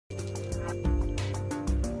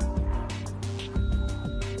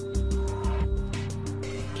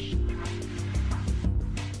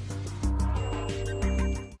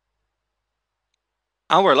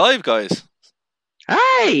And we're live, guys.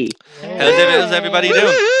 Hey! How's everybody doing?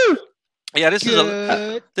 Woo-hoo! Yeah, this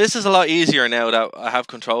is a lot easier now that I have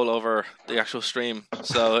control over the actual stream.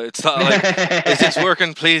 So it's not like, is this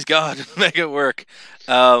working? Please, God, make it work.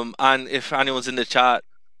 And if anyone's in the chat,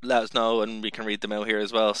 let us know and we can read them out here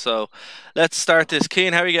as well. So let's start this.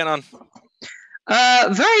 Keen, how are you getting on?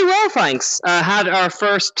 Very well, thanks. Had our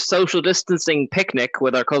first social distancing picnic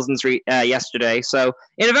with our cousins yesterday, so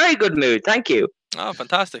in a very good mood. Thank you. Oh,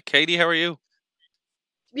 fantastic. Katie, how are you?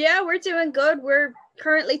 Yeah, we're doing good. We're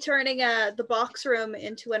currently turning the box room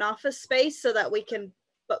into an office space so that we can,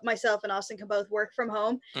 but myself and Austin can both work from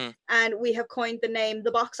home. And we have coined the name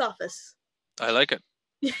the Box Office. I like it.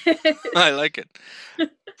 I like it.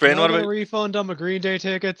 Bryn, what about a refund on my Green Day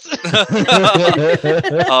tickets?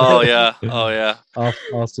 Oh yeah.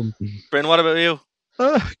 Awesome. Bryn, what about you?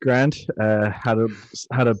 Grand.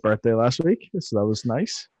 Had a birthday last week, so that was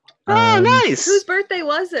nice. Oh, nice. Whose birthday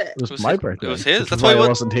was it? It was my birthday. It was his. That's why he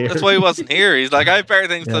wasn't here. That's why he wasn't here. He's like, I have better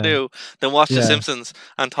things to do than watch The Simpsons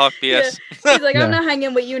and talk BS. Yeah. He's like, I'm not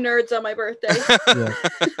hanging with you nerds on my birthday. I'm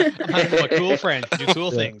hanging with my cool friends to do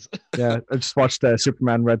cool things. Yeah, I just watched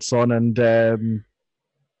Superman Red Son and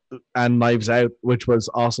Knives Out, which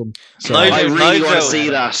was awesome. So I really want to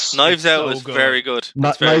see that. Knives Out was very good.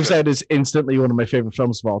 Knives Out is instantly one of my favorite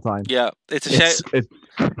films of all time. Yeah, it's a shame.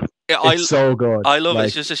 It's so good. I love it.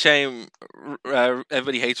 It's just a shame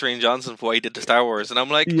everybody hates Rian Johnson for what he did to Star Wars, and I'm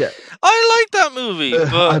like, yeah, I like that movie,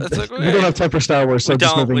 but it's like, we don't have time for Star Wars, so we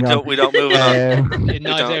don't move on.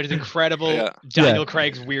 Knives Out is incredible. Yeah. Daniel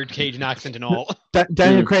Craig's weird Cajun accent and all.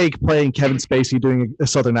 Daniel Craig playing Kevin Spacey doing a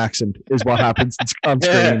southern accent is what happens on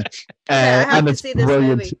screen. And it's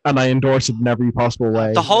brilliant, and I endorse it in every possible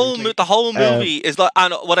way. The whole movie is like,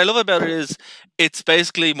 and what I love about it is it's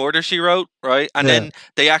basically Murder, She Wrote, right? And then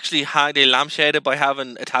they actually they lampshaded by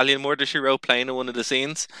having Italian Murder, She Wrote playing in one of the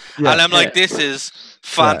scenes, and I'm like, this is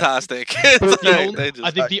fantastic.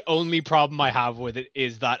 I think the only problem I have with it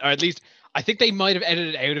is that, or at least I think they might have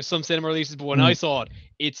edited it out of some cinema releases, but when I saw it,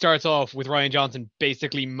 it starts off with Rian Johnson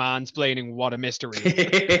basically mansplaining what a mystery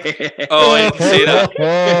is. Oh, I didn't see that.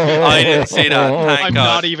 I didn't see that. I'm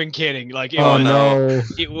not even kidding. Like,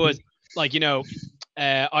 it was like,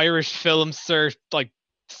 Irish film cert, like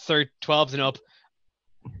 12s and up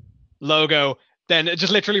logo. Then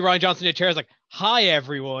just literally Rian Johnson in a chair is like, "Hi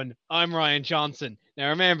everyone, I'm Rian Johnson. Now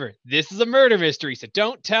remember, this is a murder mystery, so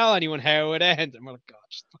don't tell anyone how it ends." I'm like, God,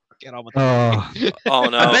 just get on with it. Oh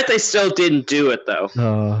no! I bet they still didn't do it though.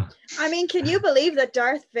 I mean, can you believe that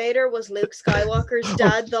Darth Vader was Luke Skywalker's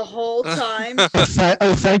dad the whole time?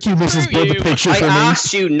 Thank you, Mrs. Build the Picture. I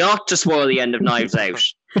asked you not to spoil the end of Knives Out.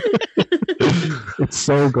 It's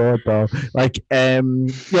so good though. Like, I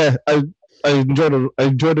enjoyed it. I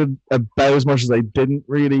enjoyed it about as much as I didn't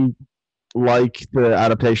really like the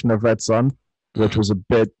adaptation of Red Son, which was a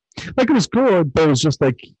bit like, it was good, but it was just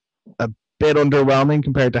like a bit underwhelming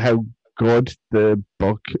compared to how good the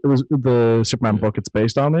book, it was, the Superman book it's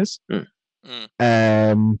based on is. But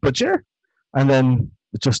yeah, and then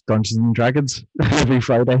it's just Dungeons and Dragons every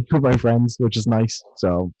Friday with my friends, which is nice.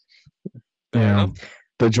 So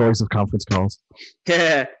the joys of conference calls.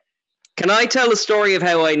 Yeah. Can I tell a story of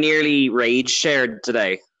how I nearly rage shared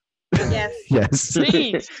today? Yes. Yes.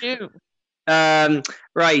 Please do.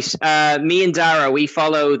 Right. Me and Dara, we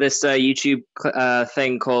follow this YouTube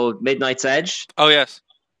thing called Midnight's Edge. Oh, yes.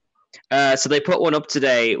 So they put one up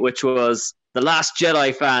today, which was, "The Last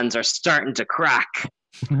Jedi fans are starting to crack."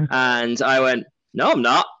 And I went, "No, I'm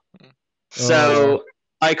not." So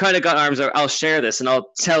I kind of got arms out, I'll share this and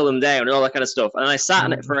I'll tell them down and all that kind of stuff. And I sat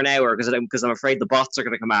on it for an hour because I'm afraid the bots are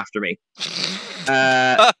going to come after me.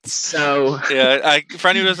 So yeah, for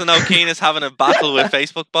anyone who doesn't know, Keen is having a battle with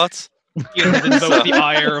Facebook bots. The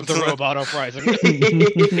ire of the robot uprising.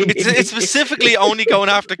 It's specifically only going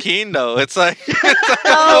after Keen, though. It's like,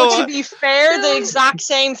 no, to be fair, the exact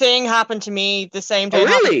same thing happened to me the same day. Oh,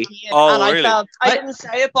 really? I didn't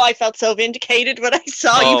say it, but I felt so vindicated when I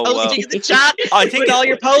saw you posting in the chat with all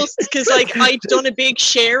your posts, because like I'd done a big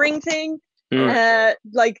sharing thing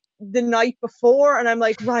like the night before, and I'm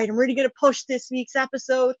like, right, I'm really going to push this week's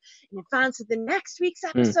episode in advance of the next week's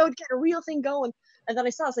episode, get a real thing going. And then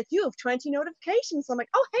I saw, it's like, you have 20 notifications. So I'm like,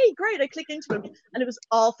 oh, hey, great. I click into them. And it was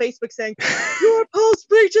all Facebook saying, "Your post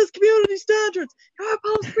breaches community standards. Your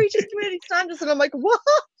post breaches community standards." And I'm like, what?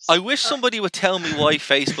 I wish somebody would tell me why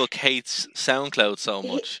Facebook hates SoundCloud so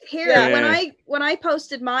much. When I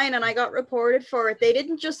posted mine and I got reported for it, they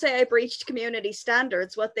didn't just say I breached community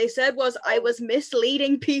standards. What they said was I was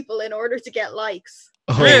misleading people in order to get likes.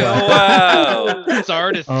 Wow. It's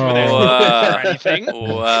artists without or anything.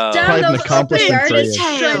 Wow. Damn those uppity artists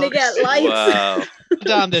trying to get likes. Wow.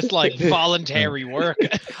 down this like voluntary work.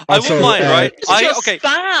 I wouldn't mind, right? Okay.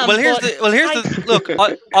 Spam, here's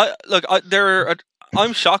the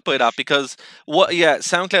I'm shocked by that because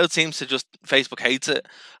SoundCloud seems to just Facebook hates it.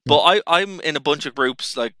 But I'm in a bunch of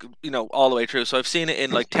groups like all the way through. So I've seen it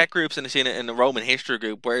in like tech groups and I've seen it in the Roman history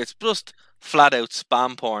group where it's just flat out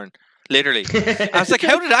spam porn. Literally. I was like,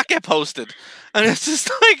 how did that get posted? And it's just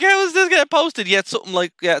like, how does this get posted? Yet something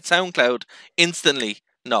like SoundCloud instantly.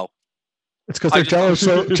 No. It's because they're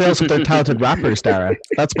jealous of their talented rappers, Dara.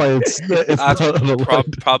 That's why it's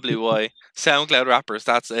probably why. SoundCloud rappers,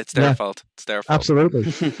 it's their fault. It's their fault.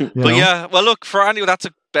 Absolutely. But yeah, well look, for anyone, that's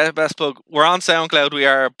a best plug. We're on SoundCloud, we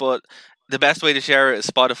are, but the best way to share it is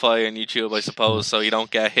Spotify and YouTube, I suppose, so you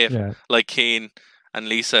don't get hit like Keen and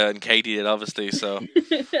Lisa and Katie did, obviously. So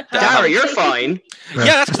Dara, you're fine. Yeah,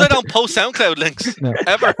 that's because I don't post SoundCloud links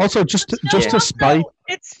ever. Also, just to spite.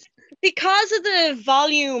 It's because of the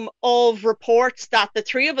volume of reports that the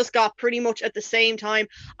three of us got pretty much at the same time.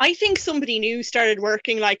 I think somebody new started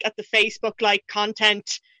working like at the Facebook like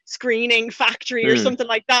content screening factory or something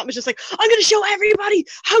like that. It was just like, I'm going to show everybody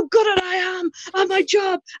how good at I am at my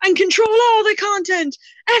job and control all the content.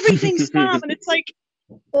 Everything's spam, and it's like,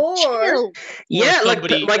 chill. Yeah, like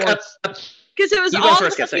because it was all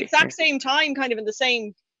at the exact same time, kind of in the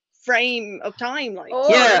same frame of time, like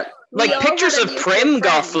like pictures of Prim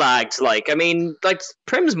got flagged. Like, I mean, like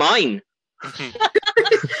Prim's mine.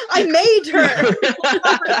 I made her.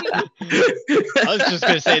 I was just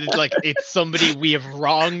gonna say that, like, it's somebody we have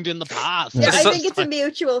wronged in the past. Yeah, I think it's a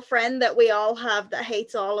mutual friend that we all have that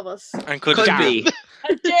hates all of us. And could be.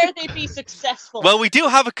 How dare they be successful? Well, we do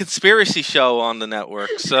have a conspiracy show on the network,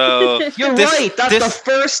 so you're right. That's the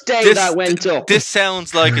first day that went up. This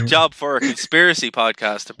sounds like a job for a conspiracy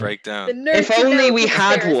podcast to break down. If only we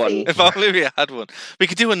had one. If only we had one. We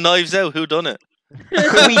could do a Knives Out Who Done It.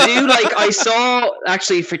 Could we do like, I saw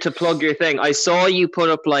actually, to plug your thing, I saw you put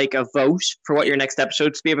up like a vote for what your next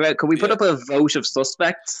episode to be about. Could we put up a vote of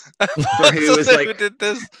suspects for who was like did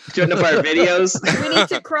this? Doing up our videos? We need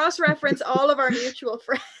to cross-reference all of our mutual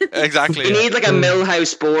friends. Exactly. We need like a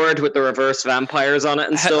Millhouse board with the reverse vampires on it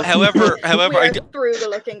and stuff. However, through the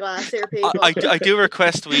looking glass here, people. I do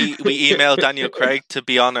request we email Daniel Craig to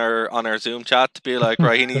be on our Zoom chat to be like,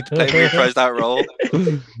 right, he needs to reprise that role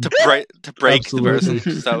to break the person.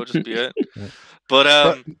 That would just be it.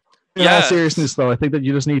 But in all seriousness, though, I think that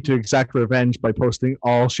you just need to exact revenge by posting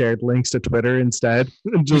all shared links to Twitter instead,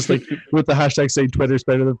 just like with the hashtag saying Twitter's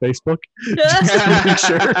better than Facebook. Make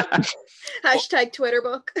sure. Hashtag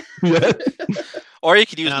Twitterbook. Yeah. Or you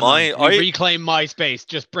could use mine. Or reclaim MySpace,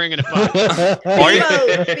 just bringing it back.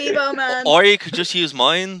 Bebo, man. Or you could just use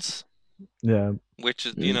Minds. Yeah. Which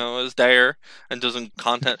is, is there and doesn't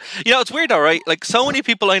content. It's weird, though, right? Like, so many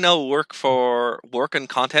people I know work in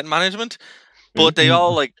content management, but they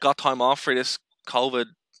all like got time off for this COVID,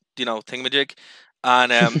 thingamajig.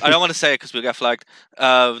 And I don't want to say it because we'll get flagged.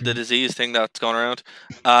 The disease thing that's going around,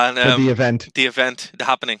 and the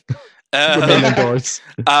happening.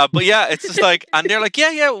 But yeah, it's just like, and they're like,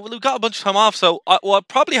 yeah, well, we've got a bunch of time off. So what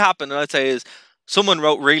probably happened, I'd say, is someone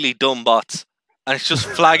wrote really dumb bots. And it's just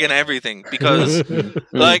flagging everything because,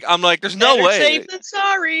 like, I'm like, there's no way. Safe than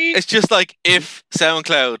sorry. It's just like if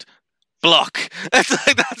SoundCloud block. It's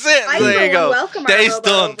like that's it. There you go. Day's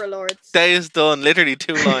done. Day is done. Literally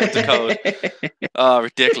 2 lines of code. Oh,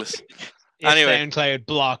 ridiculous. Anyway, SoundCloud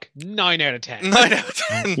block 9 out of 10. 9 out of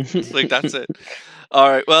 10. It's like that's it. All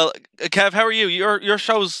right. Well, Kev, how are you? Your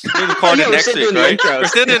show's being recorded next week, right? We're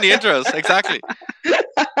still doing the intros. Exactly.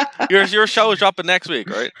 Your show is dropping next week,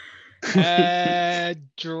 right?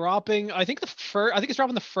 Dropping. I think it's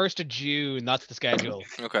dropping the 1st of June. That's the schedule.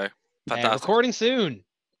 Okay, fantastic. Recording soon.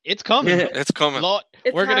 It's coming. It's coming.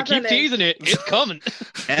 We're gonna keep teasing it. It's coming.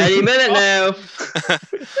 Any minute now.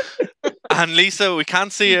 And Lisa, we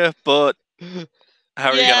can't see you, but how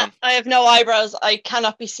are you getting? I have no eyebrows. I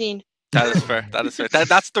cannot be seen. That is fair. That's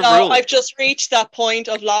the rule. I've just reached that point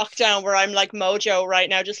of lockdown where I'm like Mojo right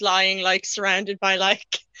now, just lying like surrounded by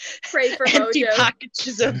like pray for empty Mojo.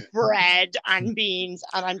 packages of bread and beans,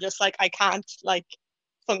 and I'm just like I can't like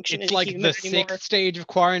function. It's as like a human the anymore. 6th stage of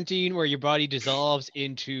quarantine where your body dissolves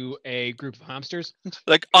into a group of hamsters.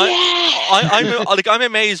 Like I'm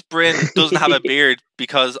amazed Bryn doesn't have a beard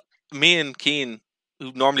because me and Keen,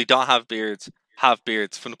 who normally don't have beards, have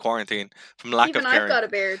beards from the quarantine, from lack Even of caring. I've got a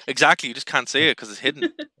beard. Exactly, you just can't see it because it's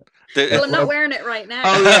hidden. Well, I'm not wearing it right now.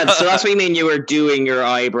 Oh yeah, so that's what you mean you were doing your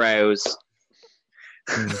eyebrows.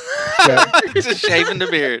 Just shaving the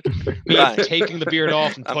beard. Taking the beard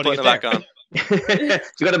off and putting it back on.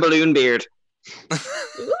 You got a balloon beard.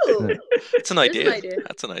 Ooh, it's an idea.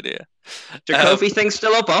 That's an idea. Your Kofi thing's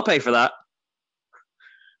still up. I'll pay for that.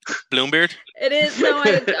 Bloombeard. It is. No,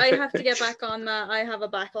 I have to get back on that. I have a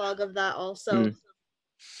backlog of that also.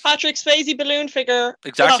 Patrick Swayze balloon figure.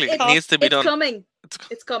 Exactly. It needs to be done.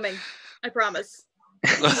 It's coming. I promise.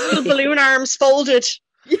 Little balloon arms folded.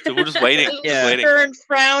 So we're just waiting. Waiting. Stern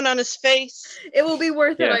frown on his face. It will be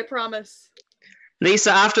worth it, I promise.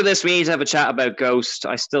 Lisa, after this, we need to have a chat about Ghost.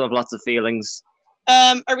 I still have lots of feelings.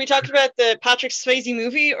 Are we talking about the Patrick Swayze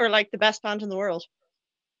movie or like the best band in the world?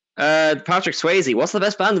 Patrick Swayze. What's the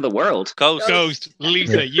best band in the world? Ghost.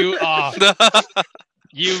 Lisa, you are.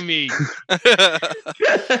 You me.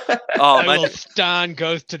 I will stand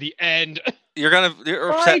Ghost to the end. You're Why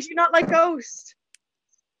upset. do you not like Ghost?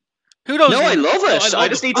 Who knows? No, I love it. I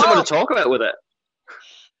just need someone to talk about with it.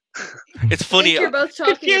 It's funny. You're both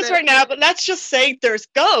talking confused right now, but let's just say there's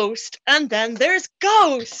Ghost and then there's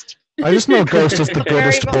Ghost. I just know Ghost is the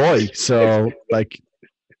goodest boy, so like,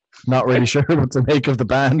 not really sure what to make of the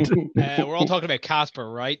band. We're all talking about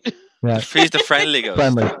Casper, right? Yeah. He's the friendly ghost.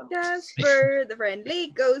 Casper, the friendly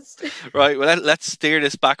ghost. Right, well, let's steer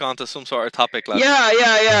this back onto some sort of topic, lads.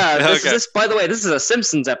 Yeah. This, by the way, this is a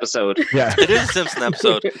Simpsons episode. Yeah. It is a Simpsons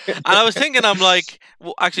episode. And I was thinking, I'm like,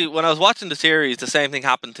 actually, when I was watching the series, the same thing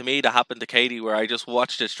happened to me that happened to Katie, where I just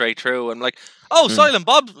watched it straight through. And I'm like, oh, Silent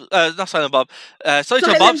Bob, not Silent Bob,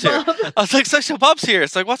 Sideshow Bob's here. I was like, Sideshow Bob's here.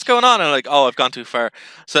 It's like, what's going on? And I'm like, oh, I've gone too far.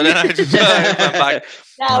 So then I just went back.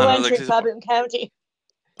 Now entering Baboon County.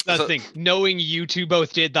 That's the thing. Knowing you two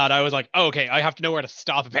both did that, I was like, oh, okay, I have to know where to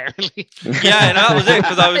stop, apparently. Yeah, and that was it,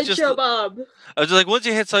 because I was just... Sideshow Bob. I was just like, once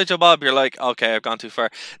you hit Sideshow Bob, you're like, okay, I've gone too far.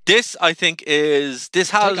 This, I think, has...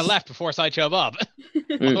 Take a left before Sideshow Bob.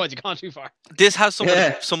 Otherwise, you've gone too far. This has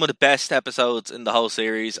some of the best episodes in the whole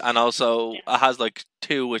series, and also it has like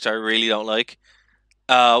two which I really don't like.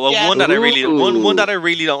 One that I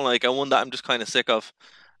really don't like, and one that I'm just kind of sick of.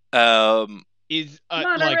 Is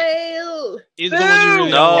Monorail. Is the one you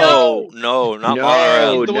really don't like? No, not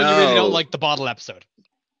Monorail. The one you really don't like, the bottle episode.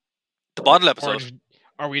 The bottle episode?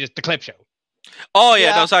 Or are we just the clip show? Oh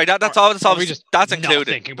yeah, no, sorry. That's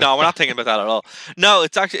included. No, we're not thinking about that at all. No,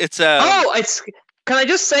 it's actually Can I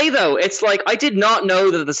just say though, it's like I did not know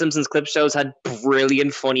that the Simpsons clip shows had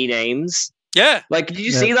brilliant funny names. Yeah. Like, did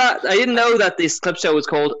you see that? I didn't know that this clip show was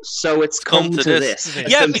called So It's Come to This.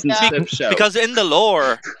 Yeah, because in the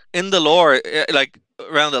lore, like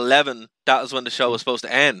around 11, that was when the show was supposed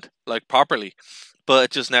to end, like properly, but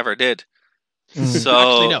it just never did. So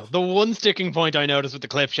actually, no. The one sticking point I noticed with the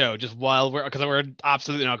clip show, just because we're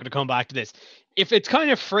absolutely not going to come back to this, if it's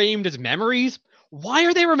kind of framed as memories, why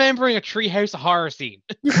are they remembering a Treehouse of Horror scene?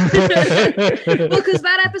 Well, because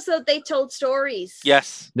that episode they told stories.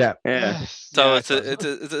 Yes. Yeah. So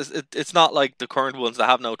it's not like the current ones that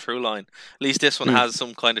have no true line. At least this one has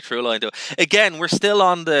some kind of true line to it. Again, we're still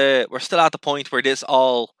at the point where this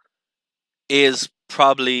all is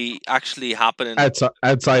probably actually happening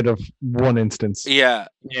outside of one instance. Yeah.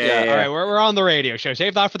 All right, we're on the radio show.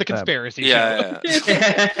 Save that for the conspiracy show.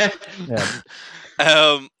 Yeah.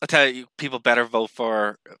 I tell you, people better vote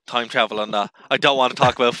for time travel on that. I don't want to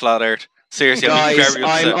talk about Flat Earth. Seriously, guys,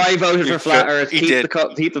 I voted for Flat Earth. Keep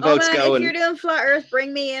the votes going. If you're doing Flat Earth,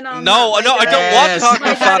 bring me in on No, I don't want to talk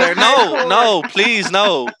about Flat Earth. No, please,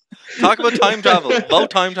 no. Talk about time travel.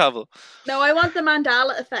 Vote time travel. No, I want the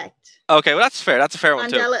Mandela effect. Okay, well that's fair. That's a fair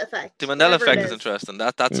one too. Mandela effect. The Mandela effect is interesting.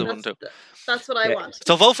 That's a one too. That's what I want.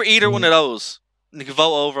 So vote for either one of those. You can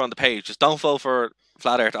vote over on the page. Just don't vote for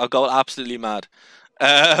Flat Earth. I'll go absolutely mad.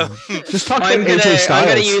 Just talk I'm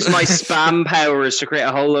gonna use my spam powers to create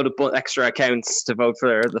a whole load of extra accounts to vote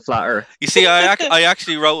for the Flat Earth. You see, I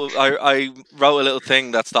actually wrote a little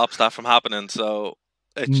thing that stops that from happening, so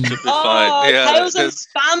it should be fine. Yeah, 1,000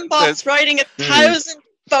 spam bots writing 1,000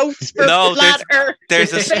 votes for Flat Earth.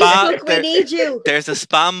 There's a Facebook, we need you. There's a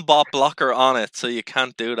spam bot blocker on it, so you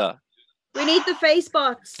can't do that. We need the face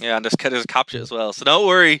bots. Yeah, and there's a captcha as well, so don't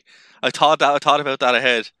worry. I thought about that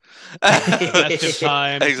ahead. Best of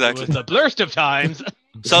times. Exactly. The blurst of times.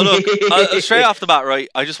 So look, straight off the bat, right?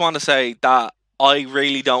 I just want to say that I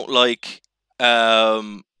really don't like.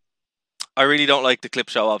 I really don't like the clip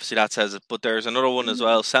show. Obviously, that says it. But there's another one as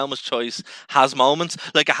well. Selma's Choice has moments.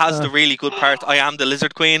 Like it has the really good part. I Am the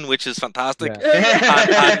Lizard Queen, which is fantastic. Yeah.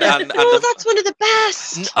 That's one of the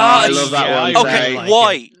best. I love that one. Okay,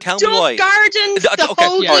 why? Tell me why. Duff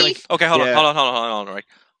Gardens. Okay, hold on. Right.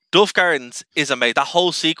 Duff Gardens is amazing. That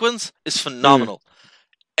whole sequence is phenomenal.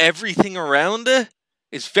 Everything around it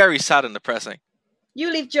is very sad and depressing.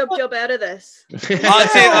 You leave Jub Jub out of this.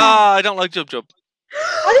 I don't like Jub Jub.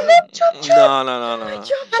 I love Chub Chub. No.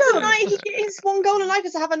 His one goal in life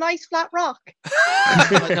is to have a nice flat rock.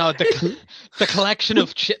 No, the collection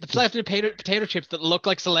of potato chips that look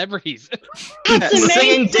like celebrities.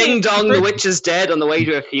 Singing "Ding Dong, the Witch is Dead" on the way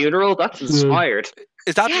to a funeral. That's inspired.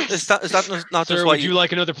 Is that not Sir, just would you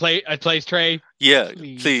like another place tray? Yeah,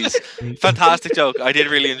 please. Fantastic joke. I did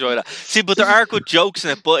really enjoy that. See, but there are good jokes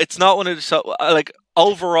in it, but it's not one of the like.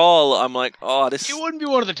 Overall, I'm like, oh, this. It wouldn't be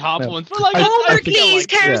one of the top ones, but like, Homer, please,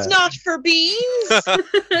 cares not for beans.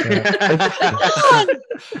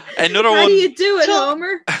 Another How one. do you do it,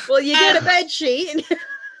 Homer? Well, you get a bed sheet.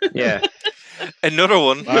 Yeah. Another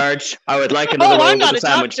one. Marge, I would like another one with a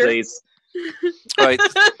sandwich, doctor. please. Right.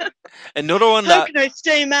 Another one How that. can I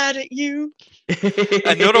stay mad at you?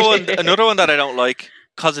 Another one that I don't like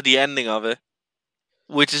because of the ending of it,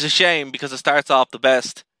 which is a shame because it starts off the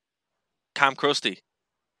best. Camp Krusty.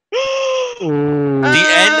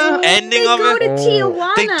 The ending of They go it. to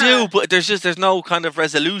Tijuana. They do, but there's no kind of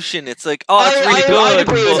resolution. It's like, oh, it's really I good.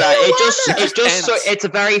 agree with that. ends. It's a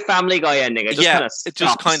very Family Guy ending. It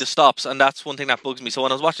just kind of stops, and that's one thing that bugs me. So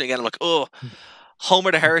when I was watching it again, I'm like, oh,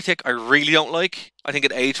 Homer the Heretic, I really don't like. I think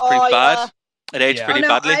it aged pretty bad. It aged pretty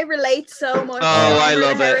badly. I relate so much. I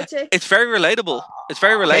love it. It's very relatable. It's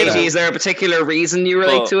very relatable. Katie, is there a particular reason you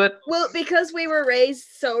relate to it? Well, because we were raised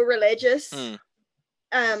so religious.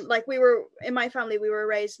 Like we were in my family, we were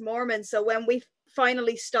raised Mormon. So when we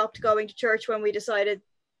finally stopped going to church, when we decided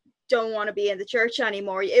don't want to be in the church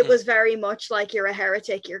anymore, it was very much like you're a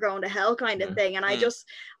heretic, you're going to hell kind of thing. And I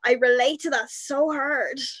relate to that so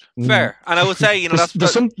hard. Fair. And I would say,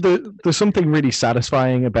 there's something really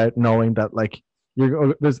satisfying about knowing that, like,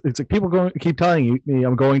 it's like people keep telling me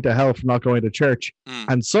I'm going to hell for not going to church,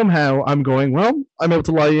 and somehow I'm going, well, I'm able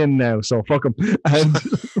to lie in now, so fuck them. But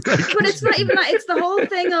it's not even that. It's the whole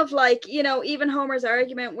thing of, like, even Homer's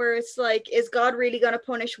argument where it's like, is God really going to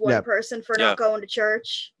punish one person for not going to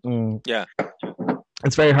church? Yeah.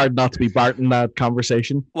 It's very hard not to be Bart in that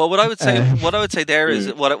conversation. Well, what I would say there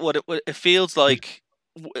is what it feels like.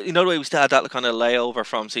 You know, the way we still had that kind of layover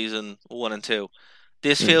from season 1 and 2.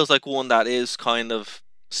 This feels like one that is kind of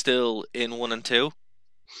still in 1 and 2.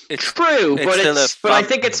 It's true, but I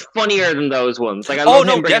think it's funnier than those ones. Like, I love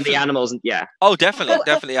him bringing the animals. Oh, definitely.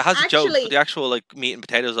 It has jokes, but the actual, like, meat and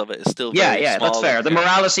potatoes of it is still very small. That's fair. The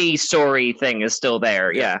morality story thing is still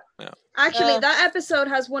there. Yeah. Actually, that episode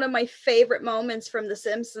has one of my favorite moments from The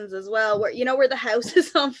Simpsons as well, where where the house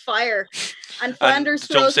is on fire and Flanders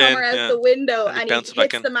throws Homer out the window and he hits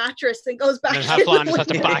the mattress and goes back. And Flanders has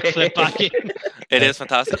to backflip back in. It is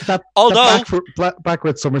fantastic. Although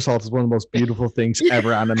backward somersault is one of the most beautiful things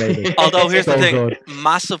ever animated. Although here's the thing,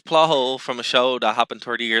 massive plot hole from a show that happened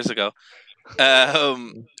 30 years ago.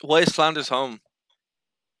 Why is Flanders home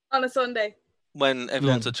on a Sunday when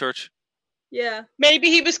everyone's at church? Yeah, maybe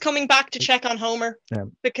he was coming back to check on Homer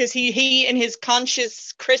because he in his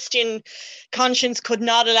conscious Christian conscience could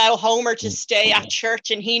not allow Homer to stay at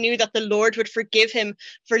church, and he knew that the Lord would forgive him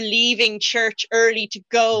for leaving church early to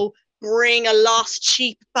go bring a lost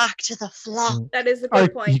sheep back to the flock. That is a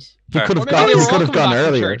good point. He could have gone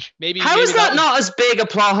earlier. How is that not as big a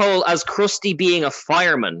plot hole as Krusty being a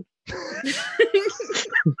fireman?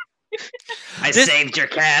 I saved your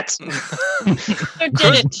cat. You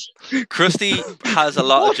did it. Krusty has a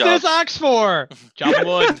lot of jobs. What's this axe for? Chopping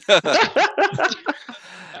wood.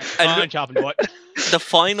 Chopping wood. The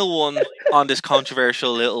final one on this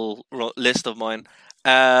controversial little list of mine.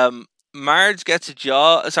 Marge gets a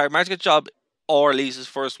job, or Lisa's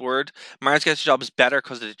first word. Marge gets a job is better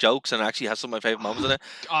because of the jokes and actually has some of my favorite moments in it.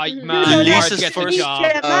 Lisa's first job.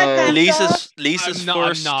 Lisa's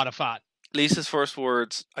first. I'm not a fan. Lisa's first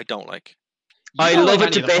words, I don't like. I love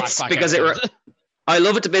it to bits because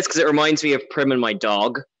it reminds me of Prim and my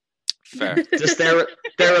dog. Fair. Just their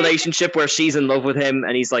relationship where she's in love with him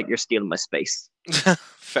and he's like, "You're stealing my space."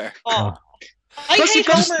 Fair. Oh. I hate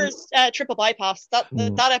Homer's triple bypass. That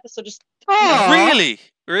episode just. Really?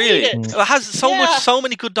 It has so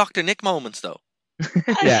many good Dr. Nick moments though.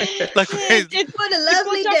 Yeah, it's what a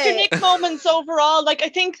lovely Dr. day. Nick moments overall. Like I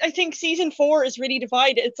think season 4 is really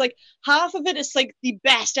divided. It's like half of it is like the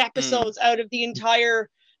best episodes out of the entire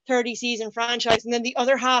 30 season franchise, and then the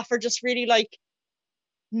other half are just really like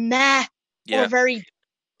meh or very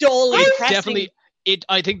dull and depressing.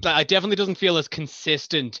 I think that it definitely doesn't feel as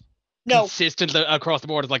consistent across the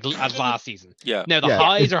board as last season. Yeah. Now the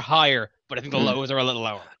highs are higher, but I think the lows are a little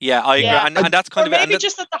lower. Yeah, I agree. And that's kind of maybe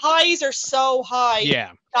just that the highs are so high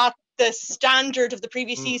that the standard of the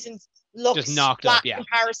previous seasons looks just knocked flat up. Yeah.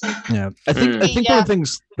 Comparison. Yeah, I think one of the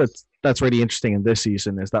things that's really interesting in this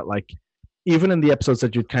season is that, like, even in the episodes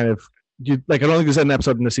that I don't think there's an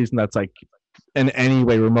episode in the season that's like in any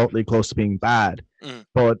way remotely close to being bad.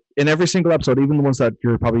 But in every single episode, even the ones that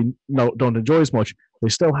you're probably don't enjoy as much, they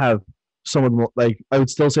still have some of them. Like I would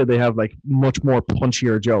still say they have like much more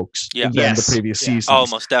punchier jokes than the previous seasons. Oh,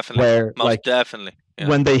 most definitely. Where definitely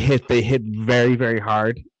when they hit very very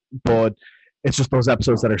hard. But it's just those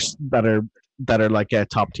episodes that are like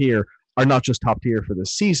top tier are not just top tier for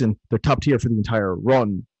this season; they're top tier for the entire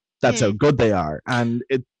run. That's how good they are, and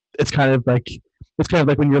it's kind of like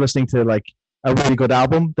when you're listening to like a really good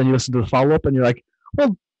album, then you listen to the follow up, and you're like,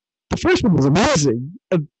 well, the first one was amazing,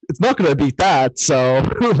 and it's not going to beat that. So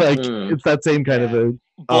like it's that same kind of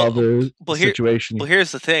a situation. Well,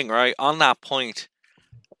 here's the thing, right? On that point,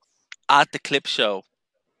 at the clip show,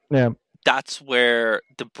 that's where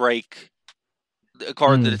the break,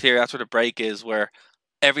 according to the theory, that's where the break is, where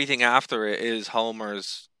everything after it is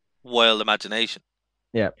Homer's wild imagination.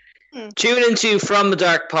 Yeah. Tune into From the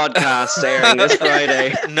Dark podcast airing this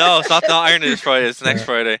Friday. No, it's not airing this Friday. It's next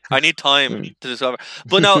Friday. I need time to discover.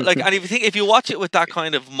 But no, like, and if you watch it with that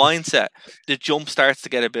kind of mindset, the jump starts to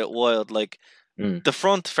get a bit wild. Like the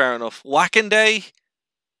front, fair enough. Whacking Day.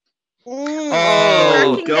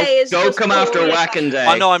 Go come after Whacking Day.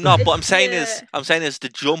 I know I'm not, but I'm saying is the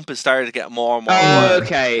jump is starting to get more and more.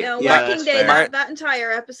 Okay. No, Whacking Day. That entire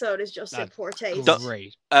episode is just in poor taste.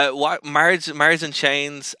 Great. Marriage in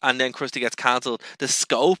Chains, and then Krusty gets cancelled. The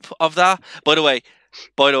scope of that. By the way,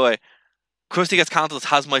 Krusty gets cancelled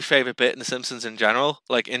has my favorite bit in The Simpsons in general.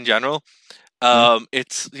 Like in general.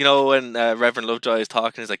 It's when Reverend Lovejoy is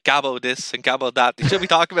talking, he's like Gabbo this and Gabbo that. They should be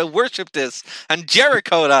talking about worship this and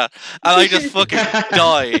Jericho that, and I just fucking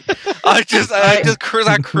die. I just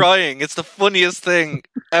start crying. It's the funniest thing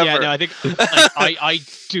ever. Yeah, no, I think I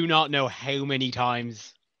do not know how many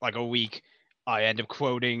times like a week I end up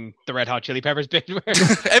quoting the Red Hot Chili Peppers bit. Where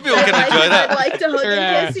everyone can enjoy that. I'd like to hug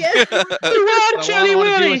and kiss you. The Red Chili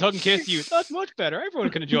Willy. Hug and kiss you. That's much better.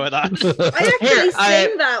 Everyone can enjoy that. I actually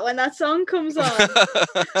sing that when that song comes on.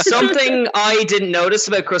 Something I didn't notice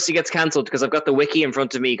about Krusty Gets Cancelled, because I've got the wiki in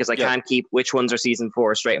front of me because I can't keep which ones are season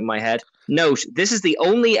 4 straight in my head. Note, this is the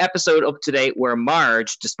only episode up to date where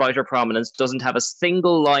Marge, despite her prominence, doesn't have a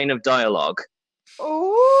single line of dialogue.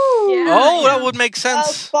 Oh, that would make sense.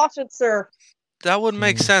 Well spotted, sir. That would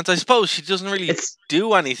make sense. I suppose she doesn't really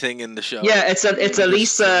do anything in the show. Yeah, it's a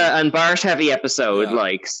Lisa and Bart heavy episode,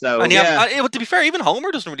 so. And to be fair, even Homer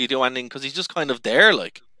doesn't really do anything because he's just kind of there,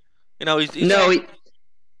 like,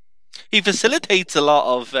 he facilitates a lot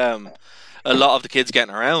of the kids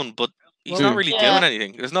getting around, but he's not really doing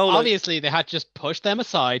anything. There's no obviously they had to just push them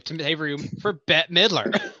aside to make room for Bette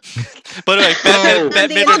Midler. By the way,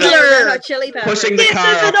 Bette Midler pushing the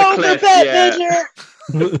car off the cliff. Bette Midler.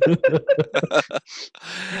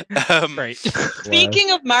 Great.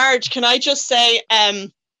 Speaking of Marge, can I just say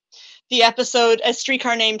the episode A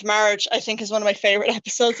Streetcar Named Marge I think is one of my favorite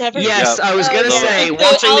episodes ever. Yes, I was going to say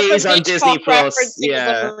watching these on Disney Plus.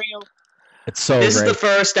 Yeah. It's so this great. Is the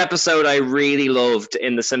first episode I really loved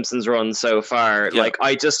in the Simpsons run so far. Yeah. Like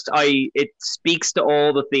it speaks to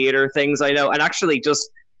all the theater things I know, and actually just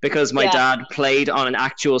because my dad played on an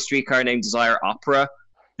actual Streetcar Named Desire opera,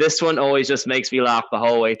 this one always just makes me laugh the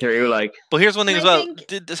whole way through. Like, but here's one thing as well.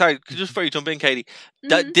 Sorry, just before you jump in, Katie,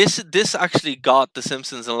 that this actually got the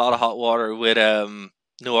Simpsons in a lot of hot water with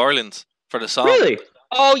New Orleans for the song. Really?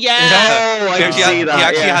 Oh yeah. I can see that. He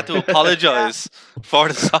actually had to apologize for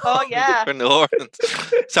the song. Oh yeah. For New Orleans.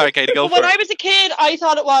 Sorry, Katie, go for it. When I was a kid, I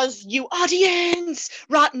thought it was "you audience,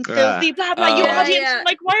 rotten, filthy, blah blah." You audience,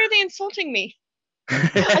 like, why are they insulting me?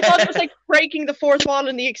 I thought it was like breaking the fourth wall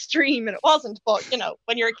in the extreme, and it wasn't. But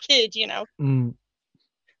when you're a kid,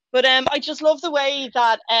 But I just love the way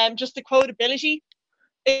that just the quotability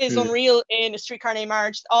is unreal in A Streetcar Named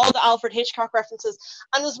Marge. All the Alfred Hitchcock references,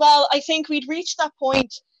 and as well, I think we'd reached that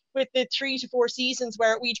point with the 3 to 4 seasons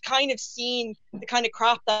where we'd kind of seen the kind of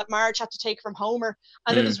crap that Marge had to take from Homer,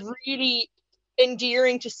 and it was really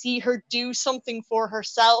endearing to see her do something for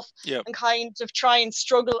herself and kind of try and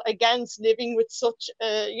struggle against living with such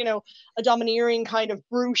a domineering kind of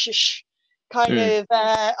brutish kind of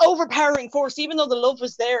overpowering force. Even though the love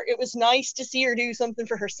was there, it was nice to see her do something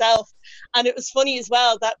for herself. And it was funny as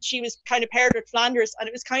well that she was kind of paired with Flanders, and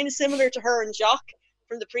it was kind of similar to her and Jock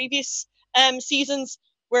from the previous seasons,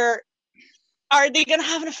 where are they going to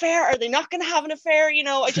have an affair? Are they not going to have an affair?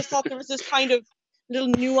 I just thought there was this kind of little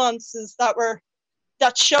nuances that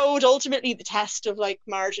showed ultimately the test of like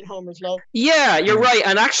Marge and Homer's love. Yeah, you're right.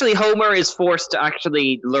 And actually Homer is forced to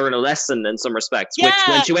actually learn a lesson in some respects, which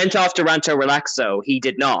when she went off to Rancho Relaxo, he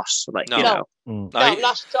did not. No, not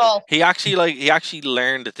at all. He actually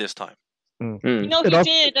learned it this time. He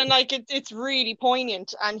did, and like it's really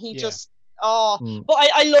poignant, and he just But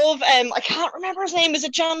I love I can't remember his name. Is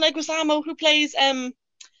it John Leguizamo who plays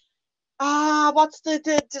what's the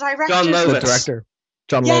director? John Lovitz. The director.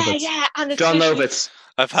 John Lovitz. Yeah, and it's John Lovitz.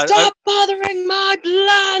 Stop bothering my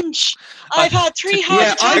lunch. I've had 3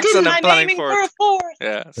 heart attacks and I'm aiming for a 4th.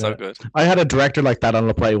 Yeah, so good. I had a director like that on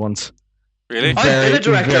a play once. Really? I've been a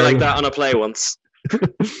director like that on a play once. I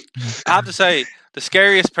have to say, the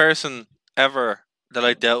scariest person ever that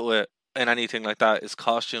I dealt with in anything like that is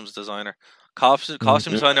costumes designer. Costume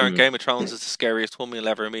designer in Game of Thrones is the scariest woman you'll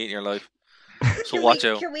ever meet in your life. So watch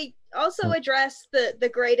out. Can we also address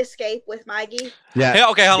the Great Escape with Maggie? Yeah. Hey,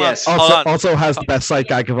 okay, hold on. Also has the best sight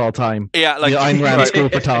gag of all time. Yeah, like the Ayn Rand School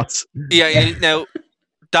for Tots. Yeah, now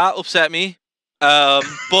that upset me. But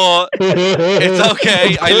it's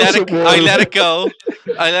okay. I let it go,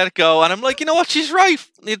 and I'm like, you know what? She's right.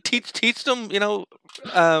 You teach them. You know,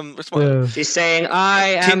 She's saying,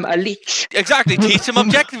 "I am a leech." Exactly. Teach them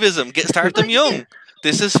objectivism. Start them young.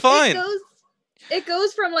 This is fine. It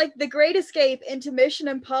goes from like The Great Escape into Mission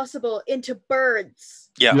Impossible into Birds.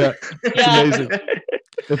 Yeah. Amazing.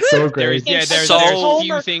 It's so great. There's a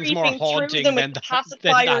few things more haunting than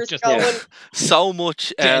that. Just so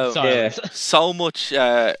much, so much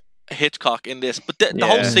Hitchcock in this, but the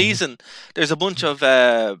whole season, there's a bunch of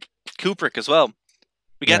Kubrick as well.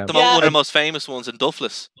 We get one of the most famous ones in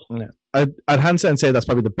Duffless. Yeah. I'd hands down say that's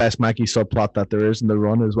probably the best Maggie subplot that there is in the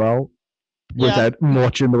run as well, without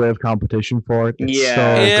much in the way of competition for it.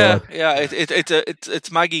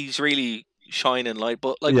 It's Maggie's really shining light,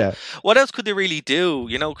 but like, what else could they really do?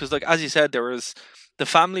 You know, because like as you said, the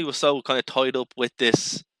family was so kind of tied up with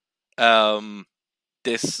this,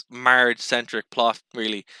 this marriage centric plot,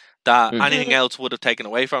 really, that anything else would have taken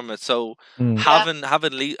away from it. So having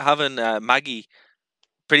Maggie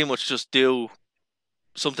pretty much just do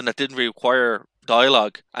something that didn't require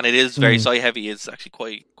dialogue, and it is very sight heavy, is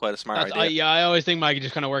actually quite a smart idea. I always think Maggie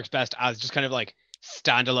just kind of works best as just kind of like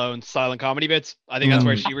standalone silent comedy bits. I think that's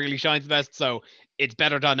where she really shines best. So it's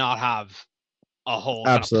better to not have a whole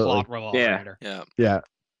kind of plot revolving around her. Yeah.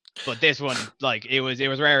 But this one, like, it was a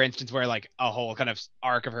rare instance where like a whole kind of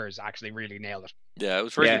arc of hers actually really nailed it. Yeah, it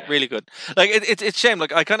was really good. Like it's a shame.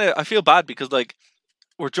 Like I feel bad because like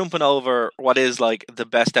we're jumping over what is like the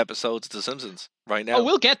best episodes of The Simpsons right now. Oh,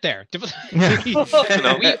 we'll get there. I think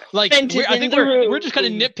we're just kind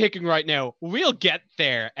of nitpicking right now. We'll get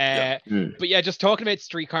there. But yeah, just talking about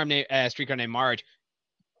Streetcar Named Marge.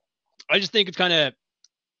 I just think it's kind of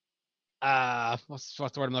what's the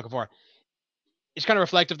word I'm looking for? It's kind of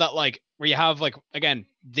reflective that like where you have like again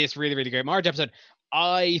this really really great Marge episode.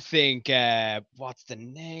 I think what's the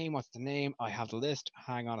name? I have the list.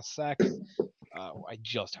 Hang on a sec. I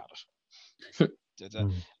just had it.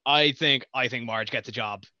 I think Marge Gets a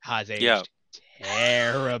Job has aged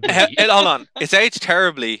terribly. Hold on, it's aged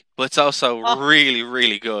terribly, but it's also really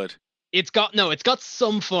really good. It's got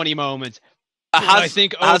some funny moments. I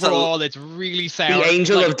think overall it's really sour. The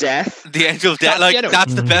Angel of Death. The Angel of Death,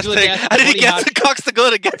 that's the best thing. And then he gets the cocks the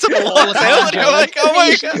gun and gets him all out. You're like, oh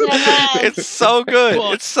my god, it's so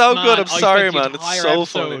good. It's so good. I'm sorry, man. It's so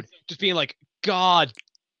funny. Just being like, God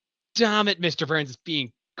damn it, Mr. Burns is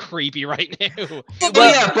being creepy right now. The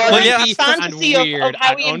fantasy of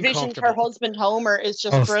how he envisioned her husband Homer is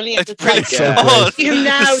just brilliant. It's like, him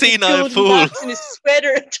now, the senile fool in his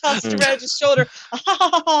sweater and tossed around his shoulder.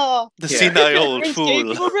 The senile old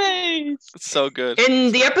fool. It's so good.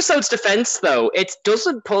 In the episode's defense, though, it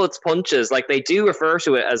doesn't pull its punches. Like they do refer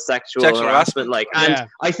to it as sexual harassment. Like, and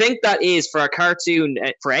I think that is for a cartoon,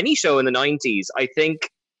 for any show in the 90s. I think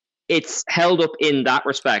it's held up in that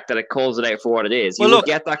respect that it calls it out for what it is. You would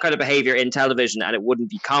get that kind of behavior in television, and it wouldn't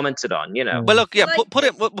be commented on. You know. Well, look, put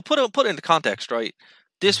it into context, right?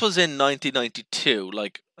 This was in 1992,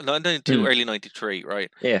 like 1992, early 93, right?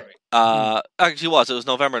 Yeah. Actually, it was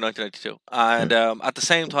November 1992, and at the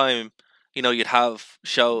same time, you know, you'd have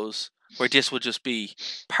shows where this would just be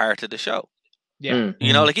part of the show. Yeah.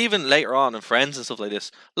 You know, like even later on in Friends and stuff like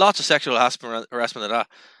this, lots of sexual harassment of that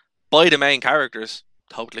by the main characters.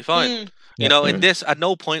 Totally fine. You know, in this, at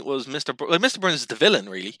no point was Mr. Mr. Burns is the villain,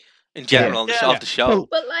 really, in general, of the show.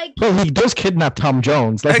 But he does kidnap Tom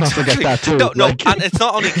Jones. Let's not forget that too. No, and it's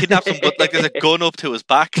not only kidnaps him, but like there's a gun up to his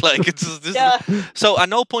back. Like so at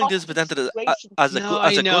no point is presented as a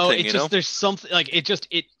good thing. It's just there's something like it just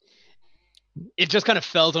kind of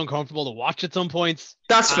felt uncomfortable to watch at some points.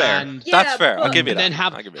 That's fair. That's fair. I'll give you that. And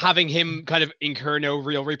then having him kind of incur no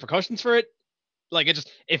real repercussions for it. Like it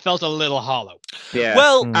felt a little hollow. Yeah.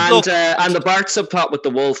 Well, and the Bart subplot with the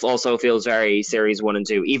wolf also feels very series 1 and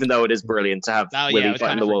 2, even though it is brilliant to have Willie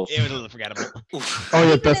fighting the wolf. It was a little forgettable.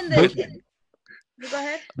 Go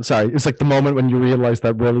ahead. Sorry, it's like the moment when you realize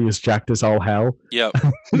that Willie is jacked as all hell. Yeah,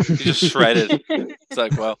 he just shredded. It's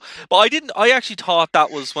like, wow. But I actually thought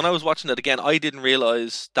that was, when I was watching it again, I didn't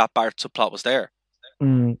realize that Bart subplot was there.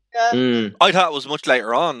 I thought it was much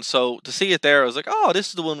later on, so to see it there, I was like, oh, this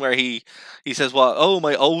is the one where he says, what? Oh,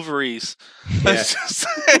 my ovaries. Yeah.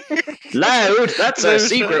 Loud, that's our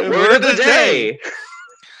secret word of the day.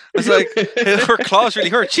 It's like, her claws really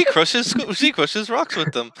hurt. She crushes rocks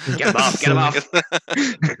with them. Get him off, get him off.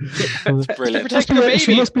 It's brilliant. Protect your baby.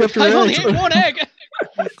 She must be up to I her only age. ate one egg.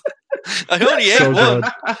 I only ate one.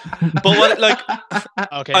 But what, like,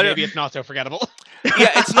 Okay, maybe it's not so forgettable.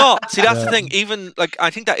 yeah, it's not. See, that's the thing. Even, like, I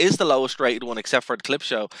think that is the lowest rated one except for the clip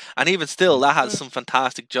show. And even still, that has some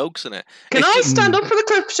fantastic jokes in it. Can I stand up for the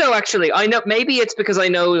clip show, actually? I know, maybe it's because I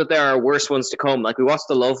know that there are worse ones to come. Like, we watched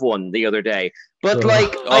the Love one the other day. But,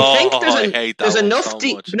 like, I think there's enough...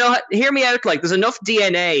 No, hear me out. Like, there's enough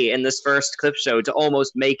DNA in this first clip show to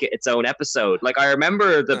almost make it its own episode. Like, I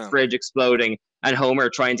remember the fridge exploding and Homer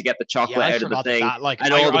trying to get the chocolate out of the thing. Like,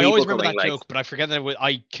 and I all the always people remember coming, that like, joke, but I forget that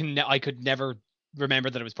I could never remember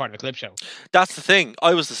that it was part of a clip show. That's the thing.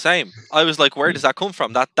 I was the same. I was like, where does that come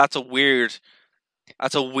from? That's a weird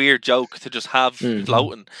joke to just have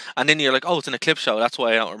floating. And then you're like, oh, it's in a clip show. That's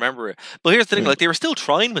why I don't remember it. But here's the thing, like, they were still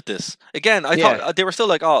trying with this. Again, I thought they were still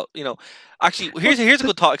like, oh, you know, actually, here's a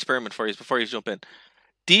good thought experiment for you before you jump in.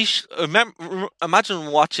 Imagine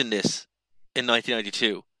watching this in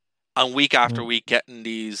 1992 and week after week getting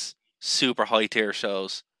these super high tier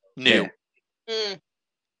shows new.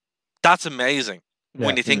 That's amazing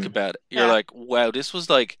when you think about it. You're like, wow, this was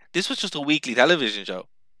just a weekly television show.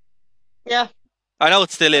 Yeah. I know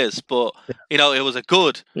it still is, but you know, it was a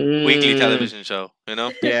good weekly television show, you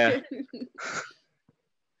know? Yeah.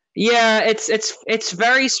 Yeah, it's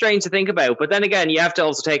very strange to think about, but then again, you have to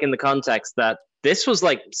also take in the context that this was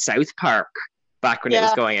like South Park back when it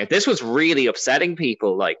was going out. This was really upsetting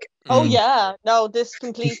people, like. Oh yeah, no, this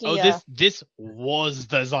completely. This was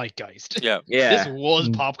the zeitgeist. Yeah. This was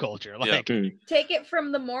pop culture. Like, take it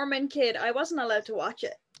from the Mormon kid. I wasn't allowed to watch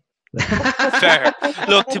it. Fair.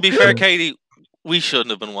 Look, to be fair, Katie, we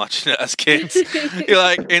shouldn't have been watching it as kids. You're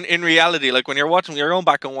like, in reality, like when you're going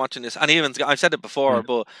back and watching this, and even I've said it before,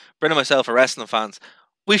 but Bryn and myself are wrestling fans.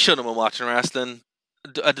 We shouldn't have been watching wrestling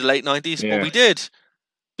at the late 90s, but we did.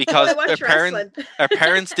 Because our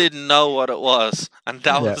parents didn't know what it was, and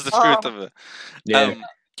that was the truth of it. Yeah.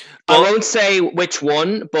 I won't say which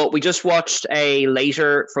one, but we just watched a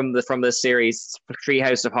later from the series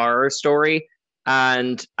Treehouse of Horror story,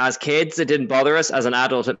 and as kids it didn't bother us. As an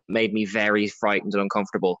adult, it made me very frightened and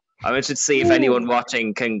uncomfortable. I wanted to see if anyone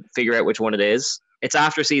watching can figure out which one it is. It's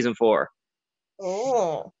after season 4.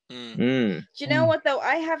 Oh. Do you know what though?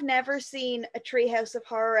 I have never seen a Treehouse of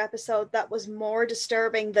Horror episode that was more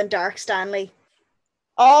disturbing than Dark Stanley.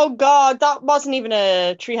 Oh God, that wasn't even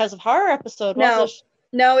a Treehouse of Horror episode, was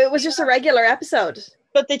it? No, it was just a regular episode.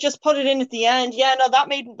 But they just put it in at the end. Yeah, no,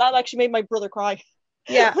 that actually made my brother cry.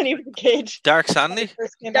 Yeah, when he was a kid. Dark Stanley.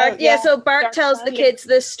 So Bart tells the kids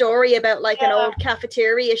this story about like an old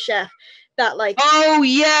cafeteria chef. That like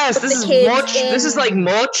this is like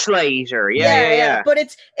much later. Yeah. But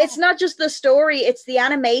it's not just the story, it's the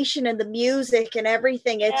animation and the music and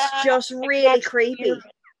everything. It's just really creepy.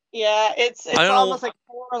 Yeah, it's almost like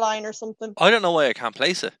Coraline or something. I don't know why I can't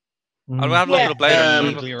place it. I'll have a little play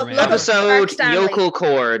episode Yokel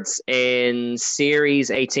Chords in series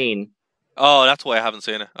 18. Oh, that's why I haven't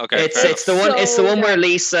seen it. Okay. It's the one where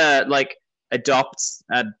Lisa like adopts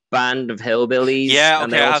a band of hillbillies. Yeah,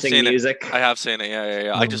 and okay, they all I have sing seen music. it. I have seen it.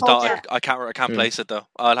 Yeah. I just thought I can't place it though.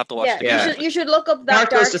 I'll have to watch it. Yeah, you should look up that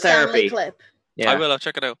Dark Stanley clip. Yeah. I will. I'll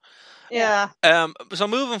check it out. Yeah. So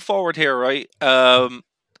moving forward here, right? A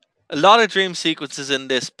lot of dream sequences in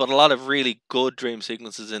this, but a lot of really good dream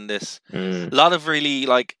sequences in this. A lot of really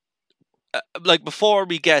like before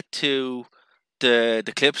we get to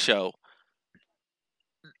the clip show,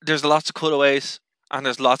 there's lots of cutaways and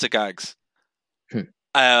there's lots of gags.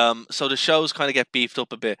 So the shows kind of get beefed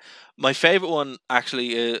up a bit. My favorite one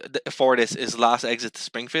actually for this is Last Exit to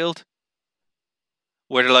Springfield,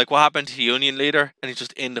 where they're like, what happened to the union leader? And he's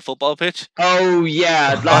just in the football pitch. Oh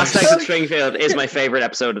yeah, Last Exit to Springfield is my favorite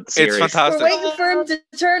episode of the series. It's fantastic. We're waiting for him to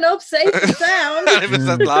turn up safe and sound. I was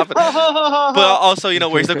laughing. But also, you know,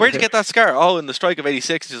 where he's like, where'd you get that scar? Oh, in the strike of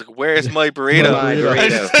 '86. He's like, where's my burrito?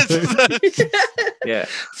 Yeah,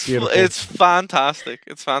 it's fantastic.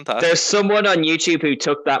 It's fantastic. There's someone on YouTube who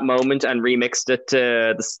took that moment and remixed it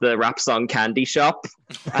to the rap song Candy Shop,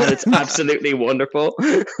 and it's absolutely wonderful.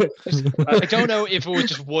 I don't know if it was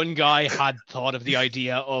just one guy had thought of the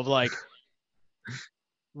idea of like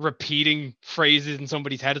repeating phrases in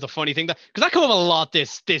somebody's head is a funny thing. Because that come up a lot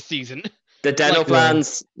this season. The dental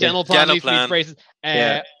plans. Dental plan. Phrases.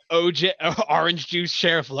 OJ, orange juice,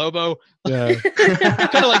 Sheriff Lobo. Yeah.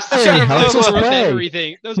 Kind of like cyclical memory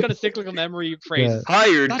thing. Those kind of cyclical memory phrases. Yeah.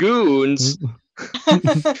 Hired goons.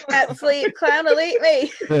 Sleep, clown will eat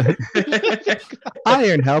me.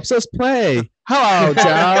 Iron helps us play. Hello,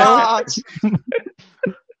 Joe.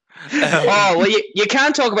 Oh well, you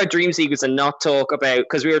can't talk about dream sequence and not talk about,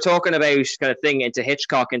 because we were talking about kind of thing into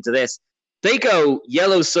Hitchcock into this. They go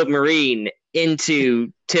Yellow Submarine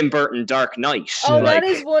into Tim Burton Dark Knight. Oh, that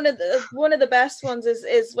is one of the best ones.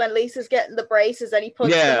 Is when Lisa's getting the braces and he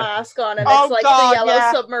puts the mask on, and it's like the Yellow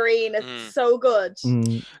Submarine. It's so good.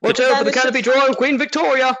 Watch out for the canopy drawer of Queen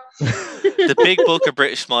Victoria. The big book of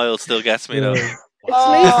British Smile still gets me though. It's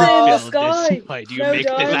Lisa in the sky. Why do you make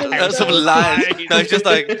this some lies? No, it's just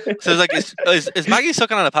like, so it's like, is Maggie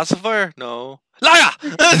sucking on a pacifier? No. Liar!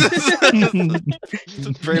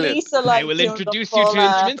 Brilliant. Lisa, I will introduce you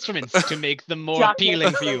to instruments to make them more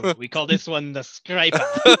appealing for you. We call this one the scraper.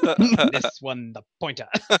 This one the pointer.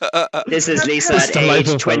 This is Lisa at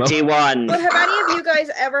age 21. But have any of you guys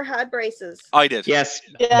ever had braces? I did. Yes.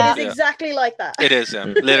 Yeah. It is exactly like that. It is, yeah.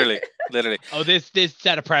 Literally. Oh, this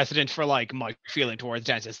set a precedent for like my feeling towards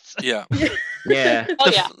dentists. Yeah. Yeah.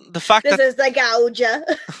 The fact this that is the gouger.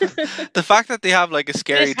 the fact that they have like a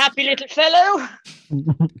scary This happy little fellow.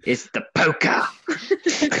 It's the poker.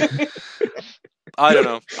 I don't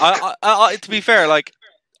know. I to be fair, like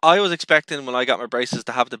I was expecting when I got my braces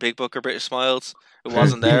to have the big book of British Smiles. It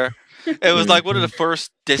wasn't there. It was like one of the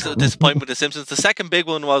first disappointment with The Simpsons. The second big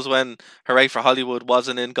one was when Hooray for Hollywood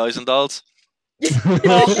wasn't in Guys and Dolls.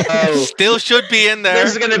 Still should be in there.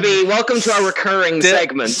 This is going to be welcome to our recurring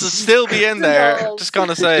segment. Still be in there. Just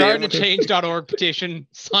gonna say. Start a change.org petition.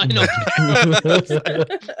 Sign up.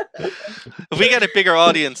 If we get a bigger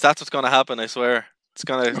audience, that's what's going to happen. I swear. It's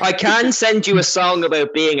gonna. I can send you a song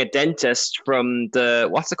about being a dentist from the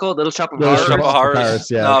what's it called, Little Shop of Horrors.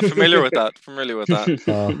 Yeah. No, familiar with that.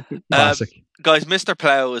 Classic. Guys, Mr.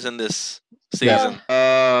 Plow is in this season.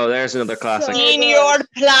 Oh, there's another classic. In your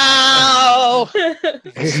plow, so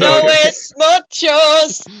it's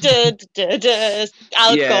muchos,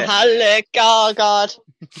 alcoholic. Oh God,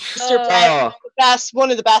 Mr. Plow, one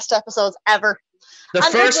of the best episodes ever. The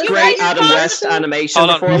first great Adam West animation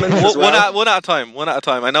performance as well. One at a time.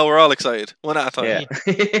 I know we're all excited. One at a time. Yeah.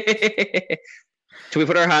 Should we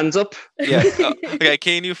put our hands up? Yeah. Okay,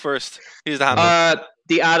 Kane, you first. Here's the hand up.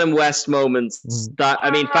 The Adam West moments.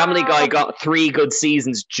 Family Guy got 3 good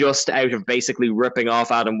seasons just out of basically ripping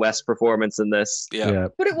off Adam West's performance in this. Yeah.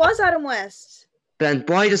 But it was Adam West. Then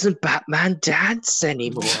why doesn't Batman dance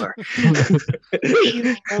anymore?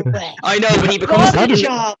 I know, but he becomes a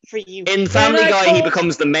job for you. In Family Guy. He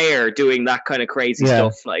becomes the mayor doing that kind of crazy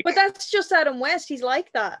stuff. Like, but that's just Adam West. He's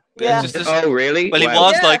like that. Yeah. Oh, really? Well, he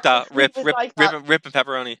was like that. Ripping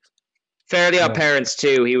pepperoni. Fairly Odd Parents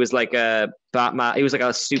too. He was like a Batman. He was like a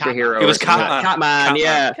superhero. He was Catman.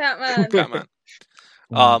 Catman.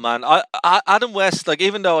 Oh man, Adam West. Like,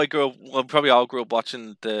 even though probably all grew up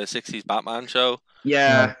watching the '60s Batman show.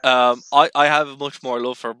 Yeah. I have much more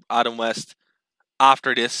love for Adam West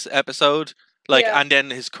after this episode. And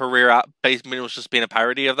then his career basically was just being a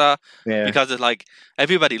parody of that. Yeah. Because it's like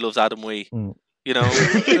everybody loves Adam Wee. You know.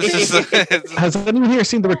 Has anyone here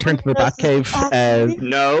seen the Return to the Batcave?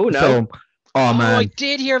 No. Film? Oh man, I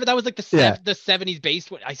did hear, but that was like the 70s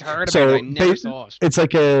based. I heard about it. I never saw it.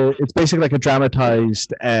 It's basically like a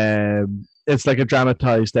dramatized. It's like a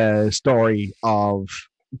dramatized story of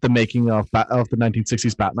the making of the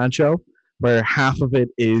 1960s Batman show, where half of it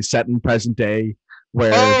is set in present day.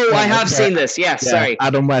 Where I have seen this. Yes, sorry.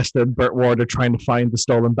 Adam West and Burt Ward are trying to find the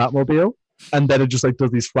stolen Batmobile, and then it just like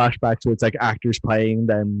does these flashbacks. So it's like actors playing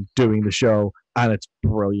them doing the show, and it's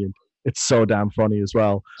brilliant. It's so damn funny as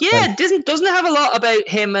well. Yeah, doesn't it have a lot about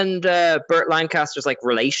him and Burt Lancaster's like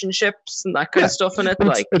relationships and that kind of stuff in it?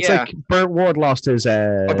 It's like Burt Ward lost his.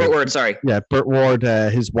 Burt Ward, sorry. Yeah, Burt Ward.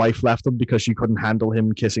 His wife left him because she couldn't handle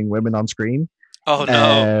him kissing women on screen. Oh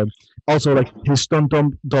no! Also, like his stunt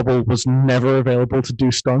double was never available to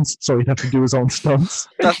do stunts, so he'd have to do his own stunts.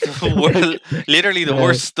 That's literally the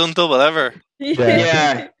worst stunt double ever.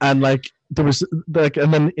 Yeah, and like. There was like,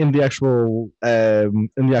 and then in the actual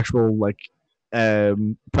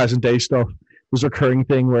present day stuff, there's a recurring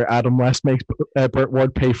thing where Adam West makes Burt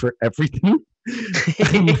Ward pay for everything.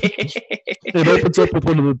 It opens up with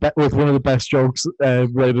one of the best jokes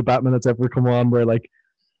related to Batman that's ever come on, where like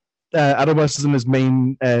Adam West is in his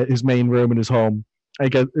main room in his home.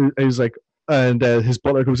 He's like, and his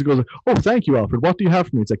butler comes and goes, "Oh, thank you, Alfred. What do you have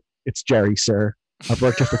for me?" It's like, "It's Jerry, sir." I've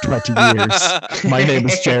worked here for 20 years. My name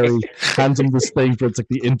is Jerry. Hands him this thing for it's like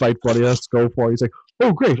the invite what he has to go for. He's like,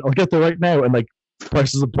 oh great, I'll get there right now. And like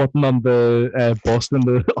presses a button on the bus in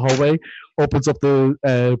the hallway, opens up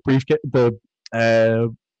the briefcase, the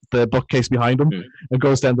bookcase behind him, and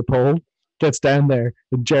goes down the pole. Gets down there,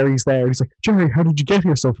 and Jerry's there. He's like, Jerry, how did you get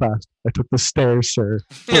here so fast? I took the stairs, sir.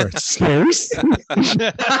 Stairs?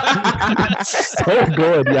 It's so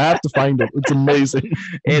good. You have to find it. It's amazing.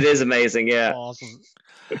 It is amazing, yeah. Awesome.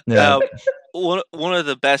 Yeah. One of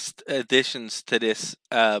the best additions to this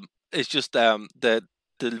is just the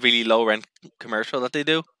really low rent commercial that they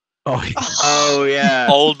do. Oh yeah.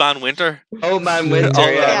 Old Man Winter. Old Man Winter. Old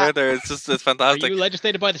Man Winter. It's fantastic. Are you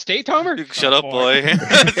legislated by the state, Homer? Shut up, boy.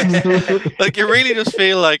 Like you really just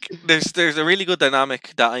feel like there's a really good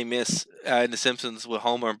dynamic that I miss in The Simpsons with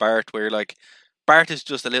Homer and Bart, where like Bart is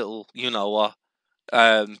just a little you know what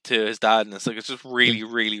to his dad, and it's like it's just really,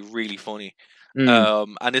 really, really funny.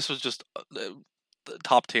 And this was just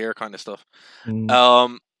top tier kind of stuff.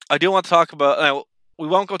 I do want to talk about. Now, we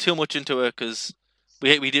won't go too much into it because.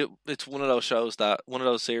 We do. It's one of those shows that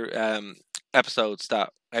episodes that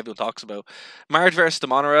everyone talks about. Marriage versus the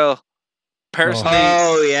Monorail. Personally,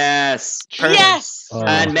 oh yes, yes.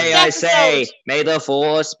 And may I say, may the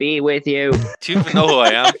force be with you. Do you even know who I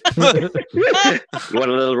am? You want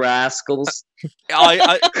a little rascals? I'm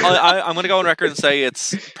going to go on record and say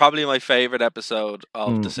it's probably my favorite episode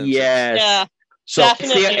of The Simpsons. Yes. Yeah. So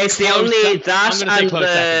it's the only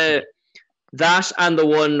that and the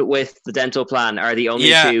one with the dental plan are the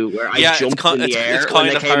only two where I jumped in the air when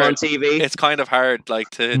they came on TV. It's kind of hard, like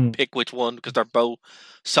to pick which one because they're both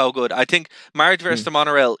so good. I think Marriage vs. the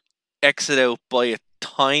Monorail exit out by a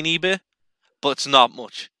tiny bit, but it's not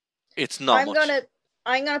much. It's not much.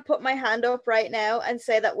 I'm gonna put my hand up right now and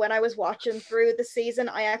say that when I was watching through the season,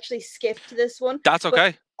 I actually skipped this one. That's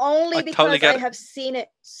okay. Only because I have seen it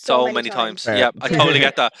so many times. Yeah, I totally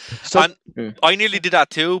get that. And I nearly did that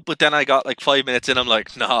too, but then I got like 5 minutes in. I'm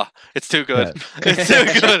like, nah, it's too good. Yeah. It's too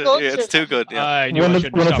good. Yeah, it's too good. Yeah. One of the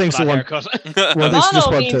things Mono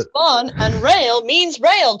means fun and rail means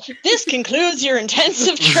rail. This concludes your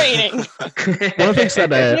intensive training. One of the things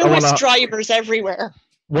that newest drivers everywhere.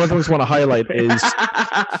 One of the things I want to highlight is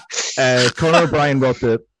Conan O'Brien wrote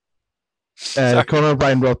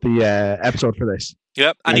the episode for this.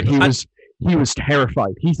 Yep, and he was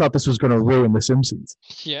terrified. He thought this was going to ruin The Simpsons.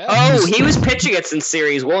 Yeah. Oh, he was pitching it since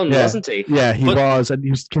series 1, wasn't he? Yeah, he was, and he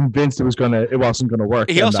was convinced it wasn't going to work.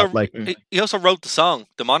 He also wrote the song,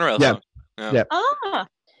 the Monorail song. Yeah. Ah.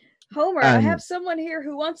 Homer, I have someone here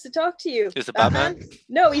who wants to talk to you. Is it Batman?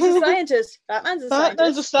 No, he's a scientist. Batman's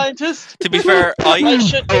a scientist. To be fair,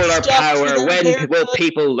 solar power. When will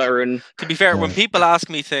people learn? To be fair, when people ask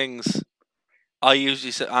me things, I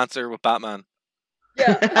usually answer with Batman.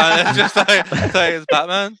 Yeah. And just say it's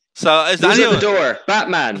Batman. So is Who's anyone at the door?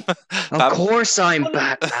 Batman. Of course I'm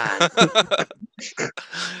Batman.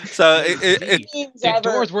 So the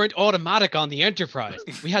doors weren't automatic on the Enterprise.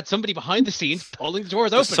 We had somebody behind the scenes pulling the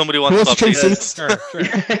doors open. Somebody wants to stop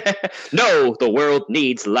these. No, the world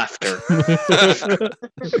needs laughter.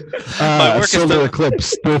 Solar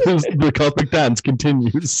eclipse. The cosmic dance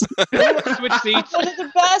continues. Switch seats. One of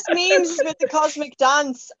the best memes is with the cosmic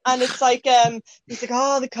dance, and it's like he's like,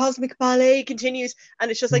 oh, the cosmic ballet continues,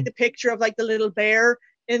 and it's just like the picture of like the little bear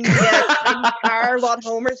in the car, what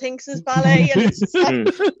Homer thinks is ballet, and it's just like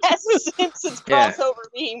best Simpsons crossover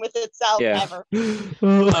meme with itself ever.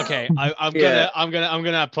 Okay, I'm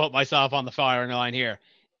gonna put myself on the firing line here.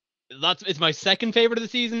 It's my second favorite of the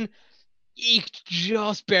season, eked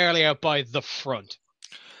just barely out by The Front.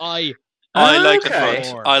 I like the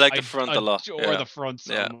front. I like the front a lot. Adore the front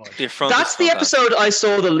so much. The front That's the episode I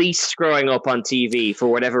saw the least growing up on TV for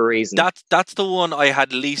whatever reason. That's the one I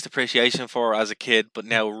had least appreciation for as a kid, but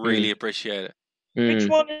now really appreciate it. Which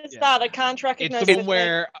one is that? I can't recognize. It's the one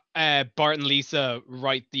where Bart and Lisa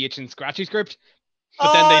write the Itch and Scratchy script,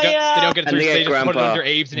 but then they don't get it through. They just put it under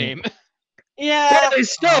Abe's name. Yeah. Hey,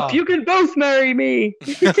 stop! You can both marry me.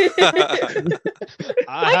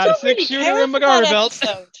 I had a 6-shooter in my garter belt.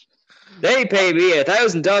 They pay me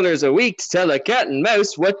 $1,000 a week to tell a cat and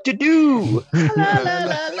mouse what to do.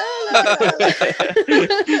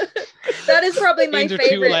 That is probably my favorite.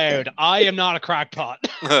 Too loud. I am not a crackpot.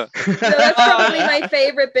 No, that's probably my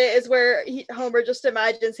favorite bit is where Homer just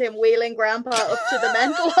imagines him wheeling Grandpa up to the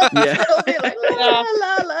mental hospital.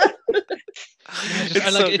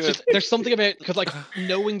 Like, there's something about because like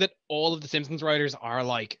knowing that all of the Simpsons writers are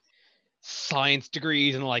like science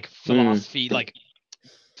degrees and like philosophy, like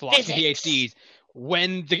philosophy PhDs.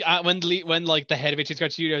 when like the head of Itchy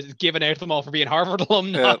Scratch Studios is giving out to them all for being Harvard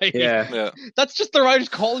alumni. Yeah. That's just the writers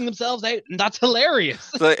calling themselves out, and that's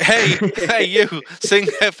hilarious. Like, hey, you sing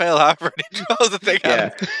FL Harvard. Throws the thing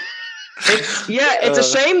at him. It's a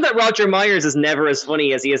shame that Roger Myers is never as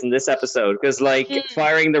funny as he is in this episode, because like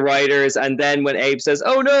firing the writers, and then when Abe says,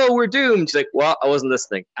 "Oh no, we're doomed," she's like, "What? I wasn't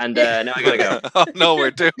listening," and now I gotta go. Oh no,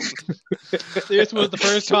 we're doomed. This was the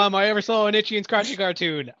first time I ever saw an Itchy and Scratchy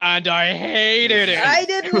cartoon, and I hated it. I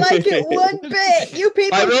didn't like it one bit. You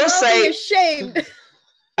people should be ashamed.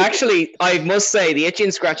 Actually, I must say, the Itchy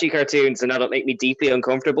and Scratchy cartoons, and that'll make me deeply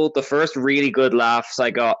uncomfortable. The first really good laughs I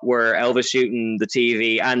got were Elvis shooting the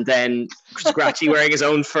TV, and then Scratchy wearing his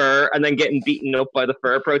own fur, and then getting beaten up by the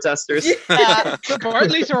fur protesters. But at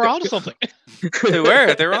least they were onto something. They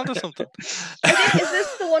were onto something. Is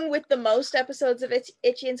this the one with the most episodes of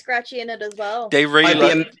Itchy and Scratchy in it as well? They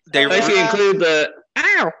really, if you include the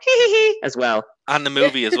ow hee as well, and the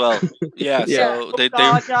movie as well. Yeah. So they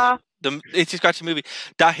the Itchy Scratchy movie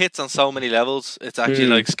that hits on so many levels. It's actually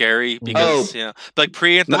like scary because like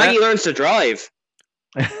pre-internet. Maggie learns to drive.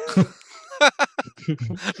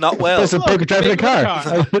 Not well. There's a dog driving a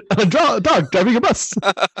car. A dog driving a bus.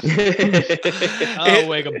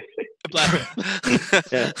 Wiggum. Bless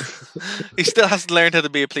him. He still hasn't learned how to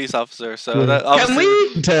be a police officer. So that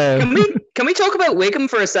can we talk about Wiggum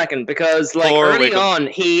for a second? Because like early on,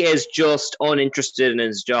 he is just uninterested in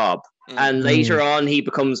his job, and later on, he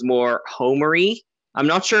becomes more Homer-y. I'm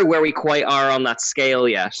not sure where we quite are on that scale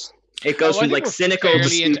yet. It goes from like cynical to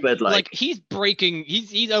stupid. Like he's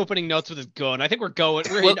opening nuts with his gun. I think we're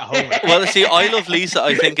into Homer. Well, see, I Love Lisa,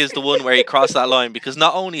 I think, is the one where he crossed that line, because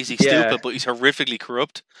not only is he stupid, but he's horrifically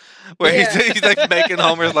corrupt. Where he's like making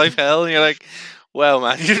Homer's life hell, and you're like, well,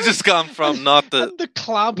 man, you've just gone from not the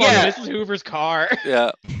clamp on Mrs. Hoover's car.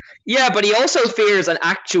 Yeah, but he also fears an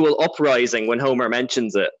actual uprising when Homer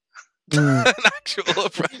mentions it. An actual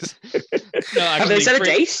uprising. No, have they set a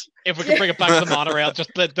date? If we can bring it back to the monorail,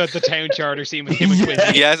 just the town charter scene with him and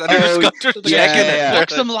Quincy. Yes, and they're just checking it.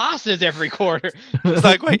 Fuck some lasses every quarter. It's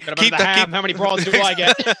like, wait, keep how many broads do I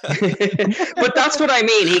get? But that's what I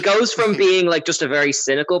mean. He goes from being like just a very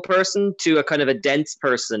cynical person to a kind of a dense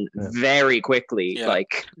person very quickly.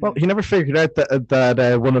 Like, well, he never figured out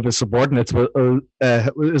that one of his subordinates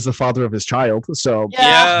is the father of his child. So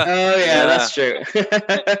that's true.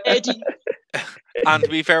 And to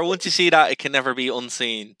be fair, once you see that, it can never be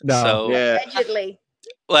unseen. No. So, allegedly.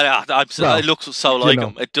 Well, it looks so like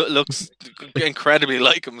him. It looks incredibly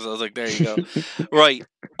like him. So I was like, there you go. Right,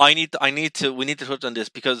 we need to touch on this,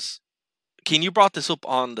 because Keen, you brought this up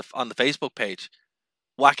on the Facebook page,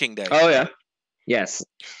 Whacking Day. Oh yeah. Yes.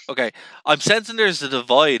 Okay, I'm sensing there's a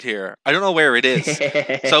divide here. I don't know where it is.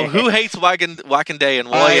 So who hates Whacking Day and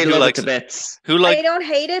why? Who likes it? Bits. I don't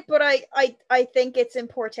hate it, but I think it's in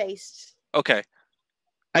poor taste. Okay.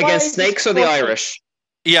 I guess snakes or the Irish.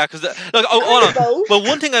 Yeah, because look, hold on. Well,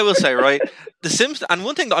 one thing I will say, right? The Simpsons, and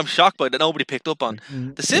one thing that I'm shocked by that nobody picked up on,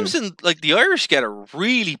 the Simpsons, like the Irish get a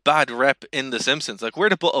really bad rep in the Simpsons. Like we're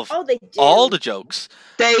the butt of all the jokes.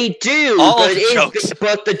 They do,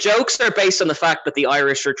 but the jokes are based on the fact that the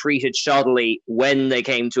Irish are treated shoddily when they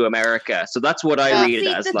came to America. So that's what I read it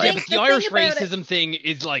as. Like the Irish racism thing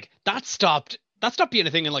is like that stopped being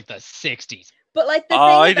a thing in like the 60s. But like the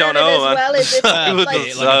thing about it as well is it's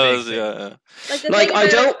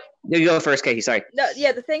You go first, Katie. Sorry. No,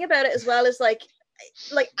 yeah. The thing about it as well is like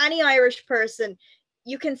any Irish person,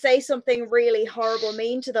 you can say something really horrible,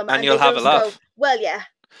 mean to them, and you'll have a laugh. Well, yeah.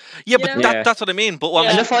 Yeah, but that's what I mean. But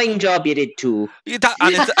and a fine job you did too.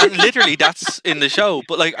 And literally, that's in the show.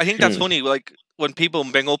 But like, I think that's funny. Like when people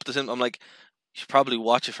bring up the I'm like, you should probably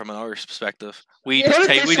watch it from an Irish perspective. We just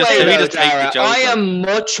take the joke. I am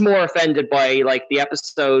much more offended by like the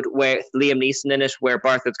episode with Liam Neeson in it, where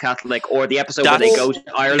Barthold's Catholic, or the episode where they go to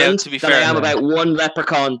Ireland, than I am about one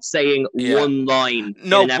leprechaun saying one line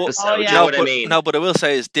in an episode. You know what I mean? No, but I will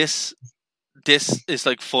say is this is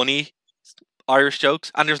like funny Irish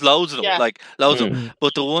jokes, and there's loads of them, like loads of them.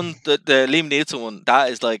 But the one, the Liam Neeson one,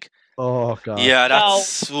 that is like. Oh god! Yeah,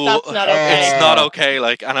 that's not okay. It's not okay.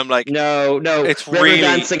 Like, and I'm like, no, it's River really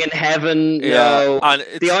Dancing in Heaven. No, and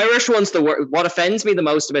the Irish one's the worst. What offends me the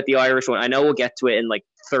most about the Irish one, I know we'll get to it in like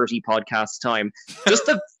 30 podcasts time. Just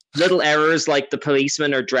the little errors, like the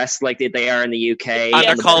policemen are dressed like they are in the UK, and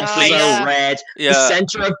they're called police. Red. Yeah. The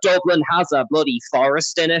centre of Dublin has a bloody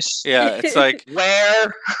forest in it. Yeah, it's like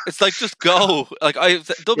where? It's like just go. Like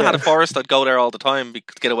Dublin had a forest. I'd go there all the time to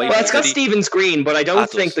get away. Well, it's got Stephen's Green, but I don't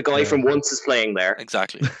think the guy from Once is playing there.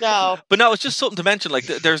 Exactly. No, but no, it's just something to mention. Like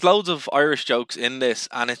there's loads of Irish jokes in this,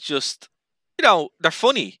 and it's just they're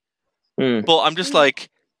funny. But I'm just like,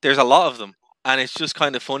 there's a lot of them. and it's just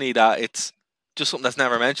kind of funny that it's just something that's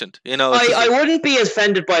never mentioned. I wouldn't be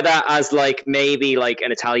offended by that as like maybe like an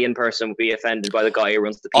Italian person would be offended by the guy who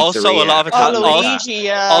runs the pizzeria. Also, a lot of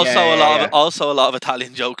Italian. Also, a lot of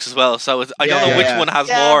Italian jokes as well. So I don't know which one has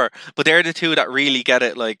more, but they're the two that really get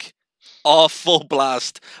it like off full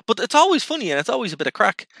blast. But it's always funny and it's always a bit of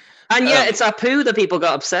crack. And it's Apu that people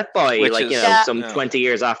got upset by, like some 20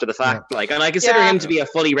 years after the fact. Like, and I consider him to be a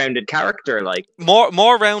fully rounded character. Like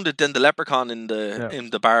more rounded than the leprechaun in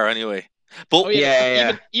the bar, anyway. But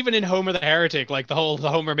even in Homer the Heretic, like the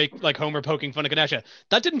Homer poking fun of Ganesha,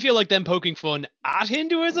 that didn't feel like them poking fun at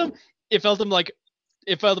Hinduism. It felt them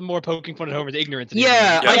more poking fun at Homer's ignorance.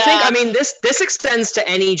 I mean this extends to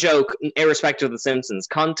any joke, irrespective of The Simpsons.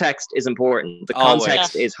 Context is important. The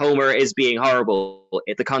context is Homer is being horrible.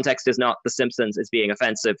 The context is not The Simpsons is being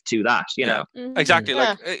offensive to that. You know exactly.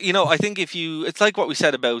 Like I think it's like what we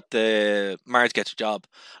said about the Marge Gets a Job.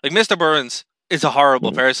 Like Mr. Burns is a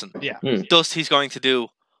horrible person. Yeah. Thus, he's going to do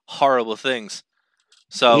horrible things.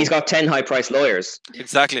 So he's got 10 high-priced lawyers.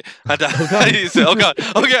 Exactly. And, oh god.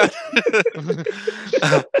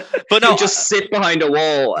 But no, just sit behind a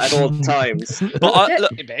wall at all times. But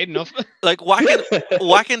enough. Like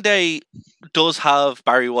Whacking Day does have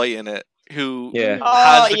Barry White in it, who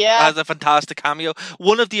has a fantastic cameo.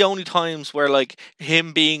 One of the only times where like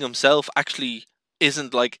him being himself actually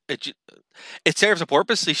isn't like it serves a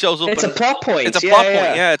purpose. He shows up. It's a plot point. It's a plot point.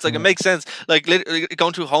 Yeah, it's like it makes sense. Like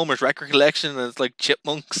going through Homer's record collection, and it's like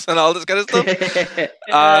chipmunks and all this kind of stuff.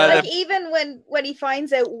 Like even when he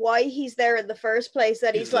finds out why he's there in the first place,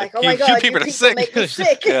 that he's like, "Oh my god, you people make me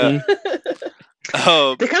sick."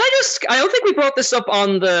 I don't think we brought this up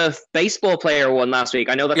on the baseball player one last week.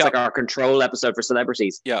 I know that's like our control episode for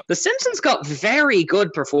celebrities. Yeah. The Simpsons got very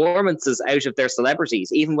good performances out of their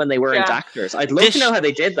celebrities, even when they weren't actors. I'd love to know how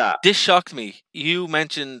they did that. This shocked me. You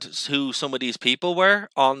mentioned who some of these people were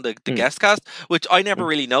on the guest cast, which I never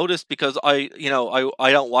really noticed because I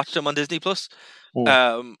don't watch them on Disney Plus.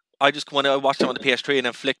 I just when I watched them on the PS3 and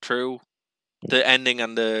then flicked through the ending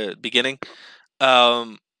and the beginning.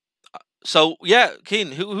 So yeah,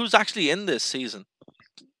 Keen, who's actually in this season?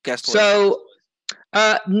 Guest-wise. So,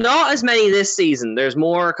 not as many this season. There's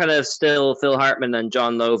more kind of still Phil Hartman and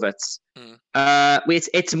John Lovitz.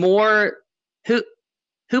 It's more who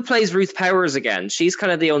plays Ruth Powers again. She's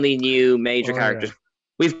kind of the only new major character. Yeah.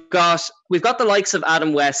 We've got the likes of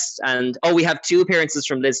Adam West and we have 2 appearances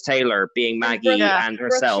from Liz Taylor being Maggie and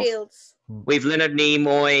herself. We've Leonard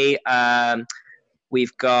Nimoy.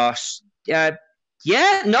 We've got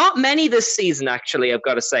not many this season, actually, I've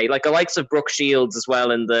got to say. Like the likes of Brooke Shields as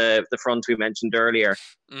well in the front we mentioned earlier.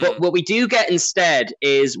 But what we do get instead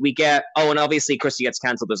is we get... and obviously Krusty Gets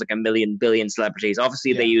Cancelled. There's like a billion celebrities.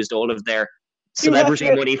 Obviously, they used all of their celebrity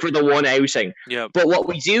money for the one outing. Yeah. But what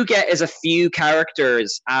we do get is a few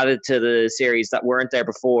characters added to the series that weren't there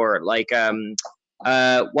before. Like,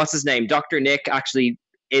 what's his name? Dr. Nick actually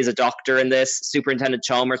is a doctor in this. Superintendent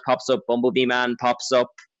Chalmers pops up. Bumblebee Man pops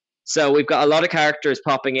up. So we've got a lot of characters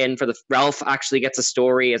popping in for Ralph actually gets a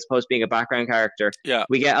story as opposed to being a background character. Yeah.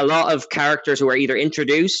 We get a lot of characters who are either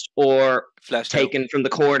introduced or fleshed taken from the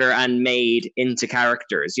corner and made into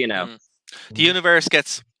characters, The universe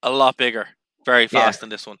gets a lot bigger very fast in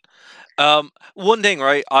this one. One thing,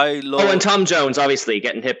 right, I love... and Tom Jones, obviously,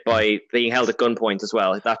 getting hit by being held at gunpoint as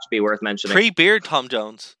well. That should be worth mentioning. Pre-beard Tom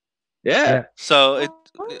Jones. Yeah. So,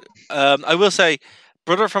 I will say,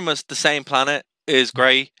 Brother from the Same Planet is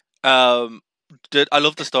great. I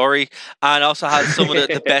love the story, and also has some of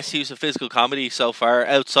the best use of physical comedy so far,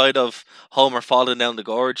 outside of Homer falling down the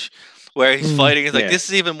gorge, where he's fighting. It's like, this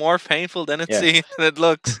is even more painful than it seems than it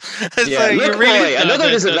looks. It's like, look, really another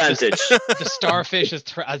disadvantage. The starfish as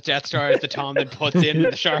Death Star is the Tom that puts in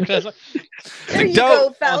the shark. There you go,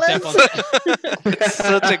 fellas. It's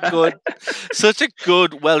such a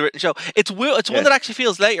good, well-written show. It's one that actually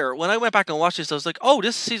feels later. When I went back and watched this, I was like, "Oh,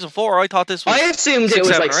 this is season 4." I thought this was. I assumed it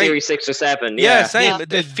was like series 6 or 7. Yeah, same. Yeah.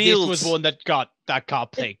 It feels. This was one that got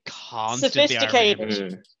played constantly.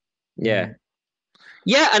 Sophisticated.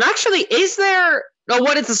 Yeah, and actually, is there...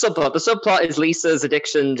 what is the subplot? The subplot is Lisa's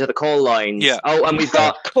addiction to the coal lines. Yeah. And we've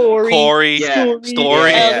got... Corey. Story.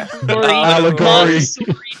 Allegory.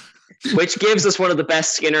 Which gives us one of the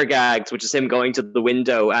best Skinner gags, which is him going to the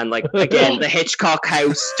window and, like, again, the Hitchcock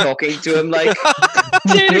house talking to him, like...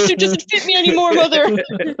 Dictatorship doesn't fit me anymore, mother. I'm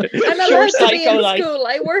allowed to be in school.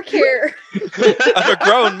 I work here. I'm a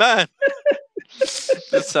grown man.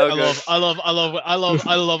 That's so good. I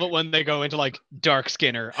love it when they go into like Dark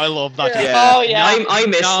Skinner. I love that. Yeah. Oh yeah, I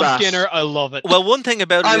miss that. Skinner, I love it. Well, one thing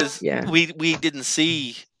about it is we didn't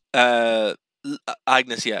see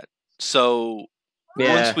Agnes yet, so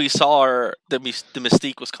once we saw her, the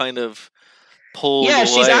mystique was kind of pulled Yeah, away.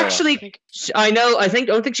 she's actually. I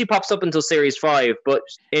don't think she pops up until series 5, but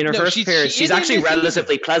in her first appearance, she's actually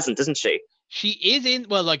relatively pleasant, isn't she? She is in.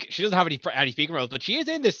 Well, like she doesn't have any speaking roles, but she is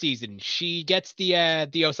in this season. She gets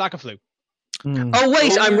the Osaka flu. Oh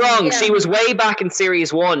wait, I'm wrong. Yeah. She was way back in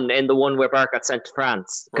series 1 in the one where Bart got sent to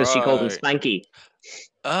France because she called him Spanky.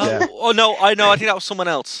 Oh no, I think that was someone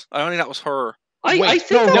else. I don't think that was her. I think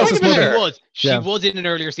that was. She was in an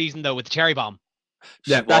earlier season though with the cherry bomb.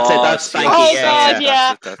 Yeah, that's it. That's Spanky. Oh God,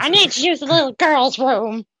 yeah. I need to use the little girl's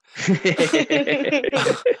room.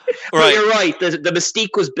 Right, you're right. The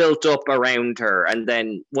mystique was built up around her, and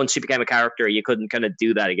then once she became a character, you couldn't kind of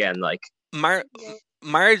do that again. Like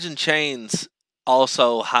Marriage in Chains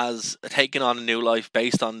also has taken on a new life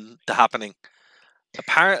based on The Happening.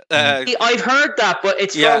 I've heard that, but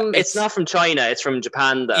it's not from China. It's from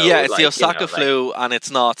Japan, though. Yeah, it's the Osaka flu, and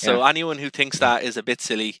it's not. So anyone who thinks that is a bit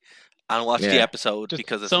silly, and watch the episode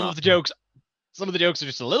because it's some of the jokes. Some of the jokes are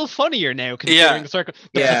just a little funnier now, considering the circle.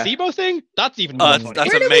 The placebo thing, that's even more funny. That's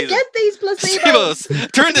Where amazing. do we get these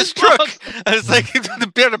placebos? Turn this truck. And it's like the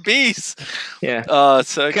better bees. Yeah.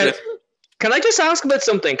 So good. Can I just ask about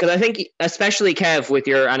something? Because I think, especially Kev, with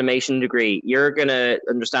your animation degree, you're gonna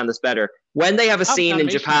understand this better. When they have a scene in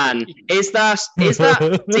Japan, is that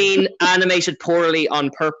scene animated poorly on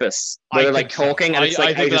purpose? Where they're like talking, and it's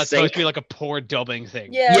like I think that's supposed to be like a poor dubbing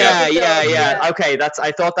thing. Yeah. Okay,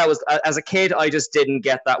 I thought that was as a kid, I just didn't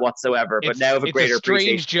get that whatsoever. But now I have a greater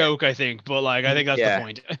appreciation. It's a strange joke, I think, but like I think that's the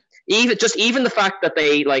point. Even the fact that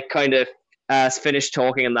they like kind of. Finish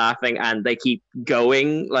talking and laughing, and they keep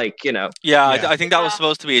going, like, you know. I think that was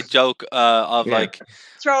supposed to be a joke of like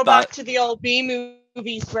throwback to the old B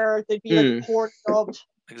movies where they'd be like poor dubbed.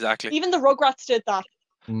 Exactly. Even the Rugrats did that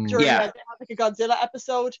during they had like a Godzilla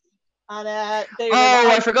episode, and they.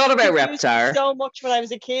 I forgot about Reptar. So much when I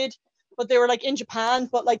was a kid, but they were like in Japan,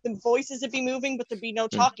 but like the voices would be moving, but there'd be no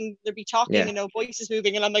talking. There'd be talking and no voices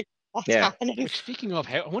moving, and I'm like. What's happening? Speaking of,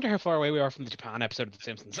 I wonder how far away we are from the Japan episode of The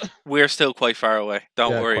Simpsons. We're still quite far away.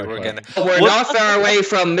 Don't worry, we're getting. We're not far away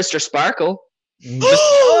from Mr. Sparkle.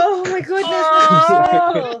 Oh my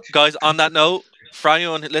goodness! Guys, on that note, for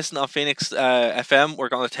anyone listening on Phoenix FM, we're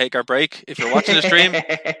going to take our break. If you're watching the stream,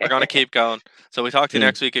 we're going to keep going. So we talk to you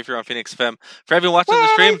next week if you're on Phoenix FM. For everyone watching the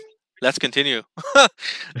stream. Let's continue.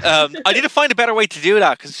 I need to find a better way to do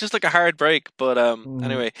that because it's just like a hard break. But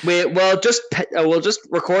anyway, we'll just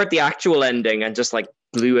record the actual ending and just like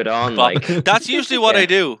glue it on. Like that's usually what I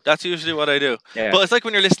do. That's usually what I do. Yeah. But it's like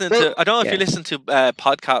when you're listening to. I don't know if you listen to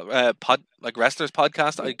podcast like wrestlers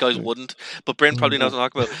podcast. I guys wouldn't, but Bryn probably knows what I'm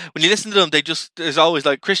talking about. When you listen to them, there's always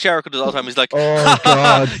like Chris Jericho does all the time. He's like, oh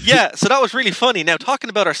God, yeah. So that was really funny. Now talking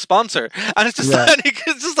about our sponsor, and it's just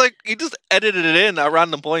it's just like he just edited it in at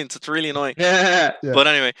random points. It's really annoying. Yeah. But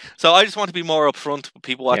anyway, so I just want to be more upfront with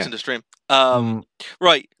people watching the stream.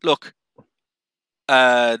 Right, look,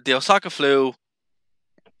 the Osaka flu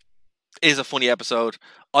is a funny episode.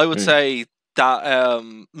 I would say that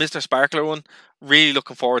Mr. Sparkler one. Really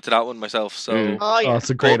looking forward to that one myself. So it's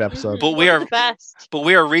a great episode. But we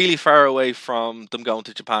are really far away from them going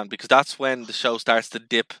to Japan because that's when the show starts to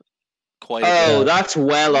dip quite a bit. Oh, that's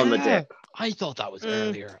well on the dip. I thought that was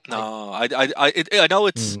earlier. No, I know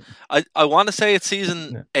it's I want to say it's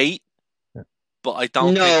season 8, but I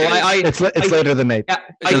don't think it's later than 8. I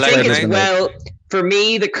think it's for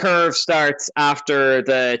me, the curve starts after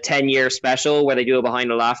the 10-year special where they do a Behind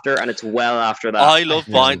the Laughter, and it's well after that. I love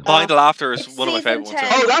Behind the Laughter is one of my favorite ones.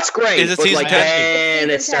 Oh, that's great. Is it season 10? Then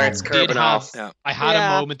it starts curving off. Yeah. I had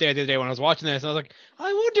a moment there the other day when I was watching this, and I was like,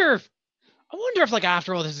 I wonder if like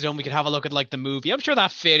after all this is done, we could have a look at like the movie. I'm sure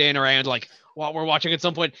that fit in around like what we're watching at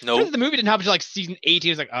some point. No, the movie didn't happen until like season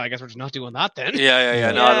 18. It's like, I guess we're just not doing that then.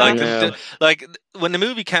 Yeah. No, like when the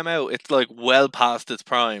movie came out, it's like well past its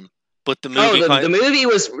prime. But the movie, the movie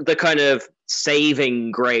was the kind of saving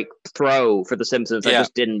great throw for The Simpsons that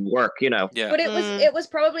just didn't work, you know. Yeah. But it was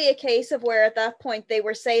probably a case of where at that point they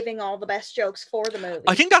were saving all the best jokes for the movie.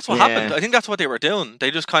 I think that's what happened. I think that's what they were doing. They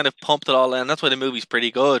just kind of pumped it all in. That's why the movie's pretty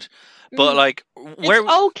good. But like,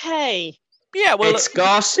 it's okay. Yeah, well, it's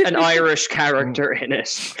got an Irish character in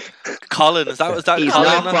it. Colin, is that He's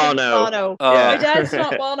Colin? Not Bono. My dad's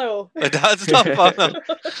not Bono. My dad's not Bono.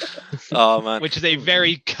 Oh man, which is a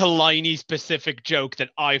very Kalini specific joke that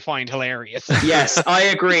I find hilarious. Yes, I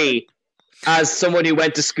agree. As someone who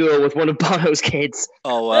went to school with one of Bono's kids.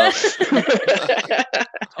 Oh wow.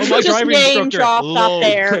 My driving instructor. Drop that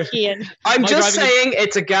there, Ian. I'm just saying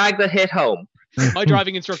it's a gag that hit home. My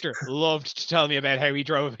driving instructor loved to tell me about how he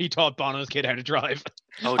taught Bono's kid how to drive.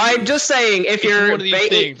 I'm just saying if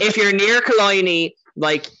you're near Killiney,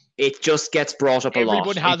 like it just gets brought up a lot.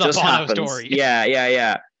 Everyone has it just a Bono happens. story.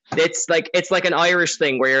 Yeah. It's like an Irish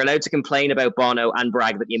thing where you're allowed to complain about Bono and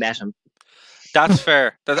brag that you met him. That's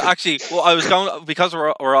fair. That's actually, well, I was going, because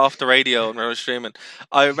we're off the radio and we're streaming.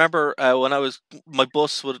 I remember when I was, my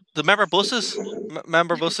bus would, remember buses?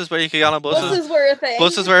 Remember buses where you could get on buses? Buses were a thing.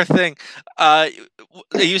 Buses were a thing.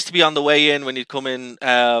 They used to be on the way in when you'd come in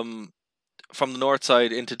from the north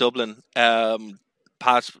side into Dublin,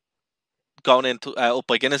 past going into up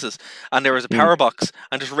by Guinness's, and there was a power box,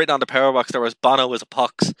 and just written on the power box there was Bono was a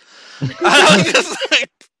pox. And I was just like,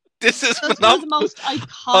 this is That's one of the most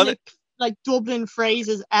iconic like Dublin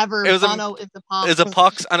phrases ever. Bono is the pox. It's a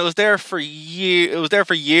pox, and it was there for years. It was there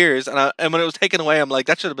for years, and when it was taken away, I'm like,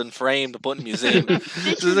 that should have been framed and put in a museum.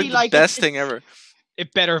 This is like the best thing ever.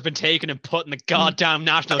 It better have been taken and put in the goddamn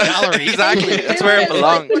National Gallery. Exactly, that's where it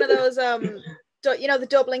belongs. Like one of those, the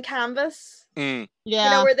Dublin canvas. Yeah, you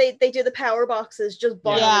know, where they do the power boxes, just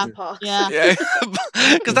Bono's pox. Yeah,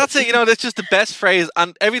 because that's it. You know, that's just the best phrase,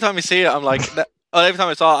 and every time I see it, I'm like, every time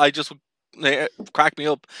I saw it, I just crack me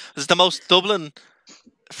up. It's the most Dublin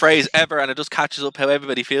phrase ever, and it just catches up how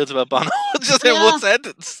everybody feels about Bono. Just in one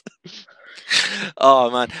sentence.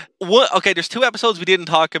 Oh man. Okay, there's 2 episodes we didn't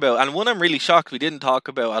talk about, and one I'm really shocked we didn't talk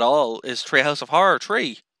about at all is Treehouse of Horror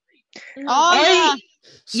 3. Oh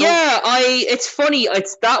yeah. It's funny.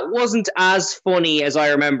 That wasn't as funny as I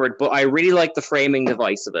remembered, but I really like the framing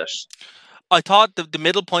device of it. I thought the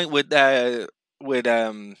middle point with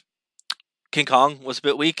King Kong was a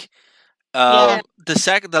bit weak. The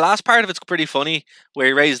last part of it's pretty funny, where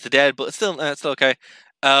he raises the dead, but it's still okay.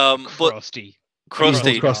 Krusty.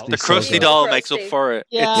 The Krusty doll makes up for it.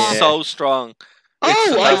 It's so strong.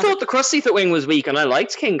 I thought the Krusty thing was weak, and I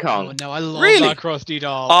liked King Kong. Oh, no, I love that Krusty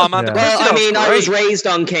doll. Oh man, the Krusty doll. I mean, I was raised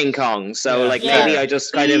on King Kong, so maybe I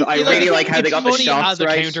just I really like how they got the shots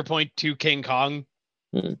right. As a counterpoint to King Kong.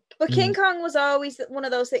 But King Kong was always one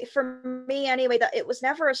of those things, for me anyway, that it was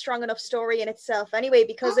never a strong enough story in itself anyway,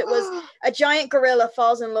 because it was a giant gorilla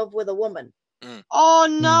falls in love with a woman. Oh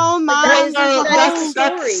no, man!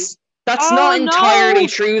 That's not entirely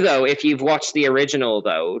true though. If you've watched the original,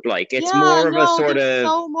 though, like it's more of a sort of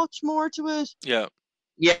so much more to it. Yeah.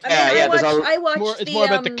 I watched it's more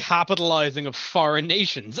about the capitalizing of foreign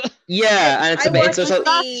nations. Yeah, and it's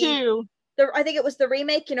that too. I think it was the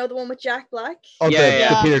remake, the one with Jack Black. Oh,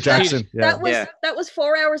 the Peter Jackson. That was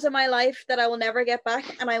 4 hours of my life that I will never get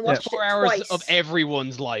back, and I watched 4 it hours twice. of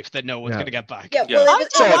everyone's life that no one's gonna get back. Yeah, well,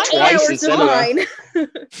 it was 8 hours of mine.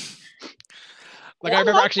 Like I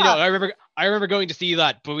remember going to see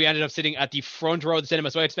that, but we ended up sitting at the front row of the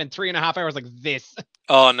cinema, so I had to spend 3.5 hours like this.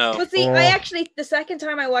 Oh no! But see, the second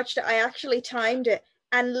time I watched it, I actually timed it,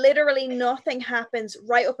 and literally nothing happens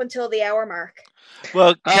right up until the hour mark.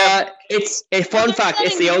 Well, it's a fun fact.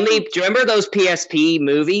 It's the only. Do you remember those PSP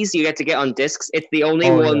movies you get to get on discs? It's the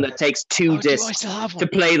only one that takes 2 discs to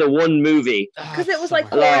play the one movie. Because it was like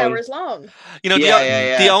 4 hours long.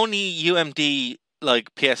 The only UMD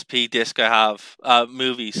like PSP disc I have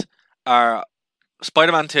movies are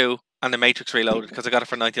Spider-Man 2 and The Matrix Reloaded, because I got it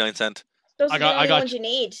for 99¢. Those are the only ones you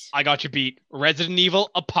need. I got you beat. Resident Evil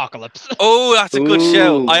Apocalypse. Oh, that's a good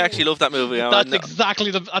show. I actually love that movie. That's exactly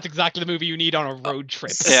the movie you need on a road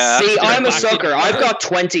trip. Yeah. See, I'm a sucker. I've got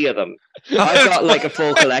 20 of them. I've got like a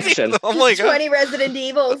full collection. Oh my god. 20 Resident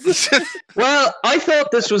Evils. Well, I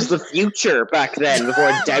thought this was the future back then, before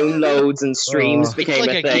downloads and streams became a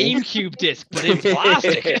thing. It's like a GameCube disc, but in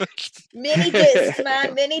plastic. Mini discs,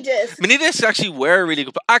 man. Mini discs. Mini discs actually were really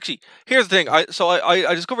good. But actually, here's the thing. I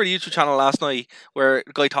discovered a YouTube channel last night where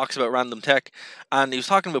a guy talks about random tech, and he was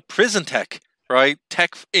talking about prison tech, right?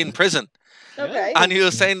 Tech in prison. Okay. And he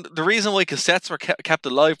was saying the reason why cassettes were kept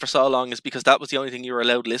alive for so long is because that was the only thing you were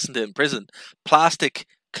allowed to listen to in prison. Plastic,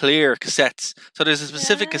 clear cassettes. So there's a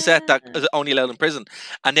specific cassette that is only allowed in prison.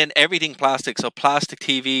 And then everything plastic, so plastic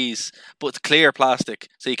TVs, but it's clear plastic,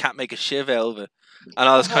 so you can't make a shiv out of it. And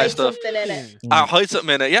all this kind of stuff. Hide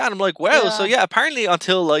something in it. Yeah, and I'm like, wow. So yeah, apparently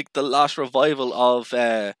until like the last revival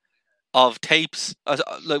of tapes,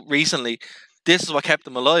 like recently, this is what kept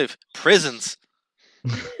them alive. Prisons.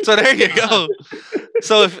 So there you go.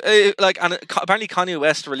 So apparently Kanye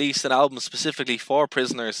West released an album specifically for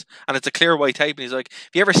prisoners, and it's a clear white tape, and he's like, if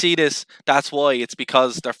you ever see this, that's why. It's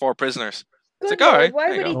because they're for prisoners. Good it's like, all right,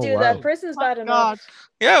 why would he do that? Prison's bad enough.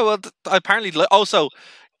 Yeah, well, apparently also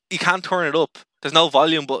you can't turn it up. There's no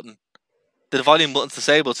volume button. The volume button's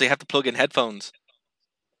disabled, so you have to plug in headphones.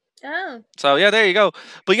 Oh. So yeah, there you go.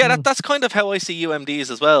 But yeah, that's kind of how I see UMDs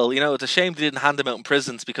as well. It's a shame they didn't hand them out in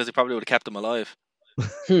prisons, because they probably would have kept them alive.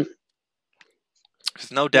 There's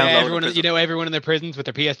no download. Everyone in their prisons with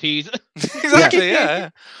their PSPs. Exactly. Yeah.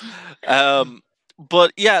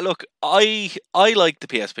 But yeah, look, I like the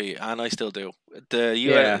PSP, and I still do.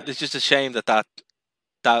 It's just a shame that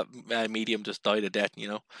medium just died a death.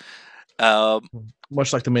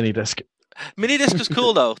 Much like the mini disc. Mini disc was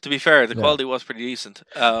cool though. To be fair, the quality was pretty decent.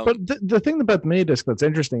 But the thing about the mini disc that's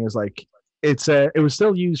interesting is like it was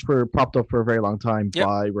still used propped up for a very long time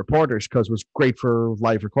by reporters because it was great for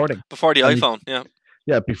live recording before the iPhone.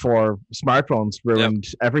 Before smartphones ruined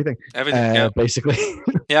everything. Basically.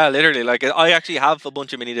 Yeah, literally. Like I actually have a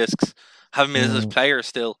bunch of mini discs. Have them as players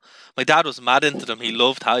still. My dad was mad into them. He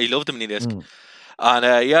loved the mini disc, and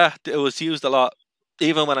it was used a lot.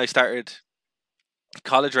 Even when I started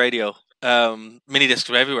college radio, mini discs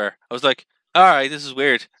were everywhere. I was like, all right, this is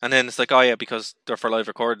weird. And then it's like, oh yeah, because they're for live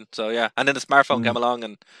recording. So yeah. And then the smartphone came along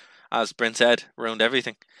and, as Brent said, ruined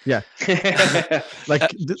everything. Yeah. Like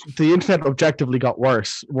the internet objectively got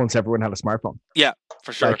worse once everyone had a smartphone. Yeah,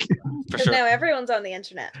 for sure. Because now everyone's on the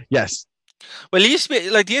internet. Yes. Well, it used to be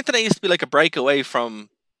like the internet used to be like a break away from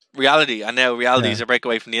reality, and now reality is a break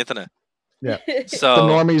away from the internet. Yeah. So the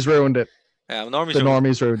normies ruined it. Yeah,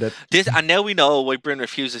 normies ruined it. And now we know why Bryn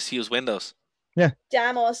refuses to use Windows. Yeah.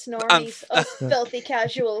 Damn us normies, us filthy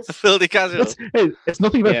casuals. Filthy casuals. It's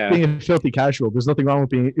nothing about being a filthy casual. There's nothing wrong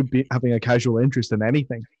with having a casual interest in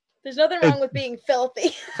anything. There's nothing wrong with being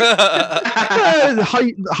filthy.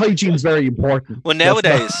 Hygiene's very important. Well,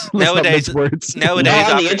 nowadays, not on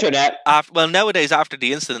the internet. Nowadays, after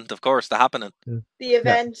the incident, of course, the happening, the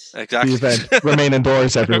event, exactly. The event. Remain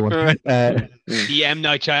indoors, everyone. The M.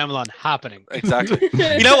 Night Shyamalan happening. Exactly.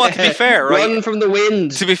 You know what? To be fair, right? Run from the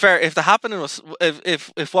wind. To be fair, if the happening was,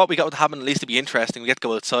 if what we got to happen at least to be interesting, we get to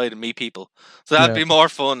go outside and meet people, so that'd be more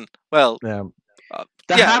fun. Well.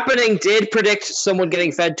 The happening did predict someone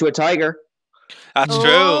getting fed to a tiger. That's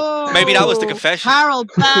true. Maybe that was the confession. Harold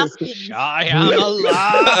Baskin. I am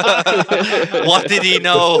alive. What did he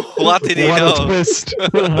know? What did he know? What a twist.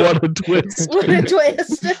 What a twist. What a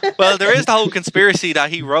twist. Well, there is the whole conspiracy that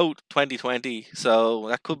he wrote 2020, so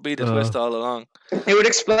that could be the twist all along. It would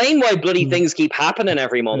explain why bloody things keep happening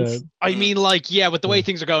every month. I mean, like, with the way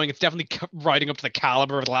things are going, it's definitely riding up to the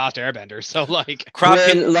caliber of The Last Airbender. So, like...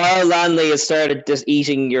 When Laura Landley has started just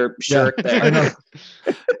eating your shirt there.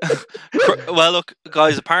 Well, look,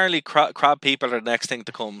 guys, apparently crab people are the next thing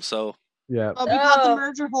to come, so... Yeah. Well, we've got the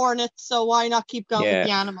murder hornets, so why not keep going with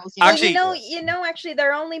the animals? Actually, actually,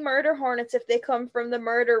 they're only murder hornets if they come from the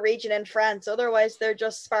murder region in France. Otherwise, they're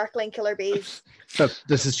just sparkling killer bees.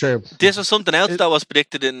 This is true. This was something else that was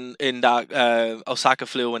predicted in that Osaka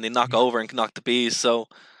flu when they knock over and knock the bees. So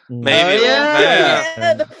maybe,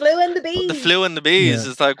 the flu and the bees. The flu and the bees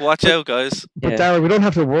is like, watch out, guys. But Dara, we don't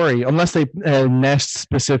have to worry unless they nest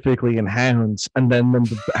specifically in hounds, and then when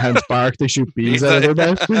the hounds bark, they shoot bees out of their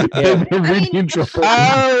mouth. They're really in trouble.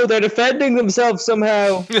 Oh, they're defending themselves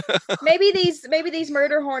somehow. Maybe these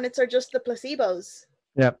murder hornets are just the placebos.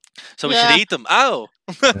 Yeah. So we should eat them. Ow!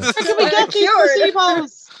 How can we get these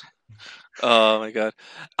placebos? Oh my god!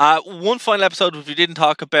 One final episode which we didn't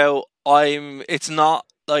talk about. It's not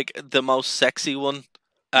like the most sexy one.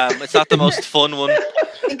 It's not the most fun one.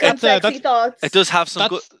 Sexy thoughts. It does have some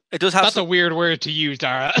good. It does have. That's a weird word to use,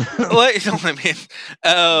 Dara. Well, you know what I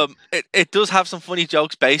mean. It does have some funny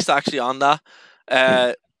jokes based actually on that.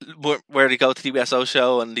 Where they go to the USO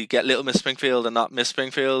show and they get Little Miss Springfield and not Miss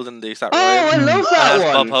Springfield, and they start. I love that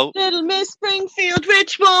one. Bob Hope. Little Miss Springfield,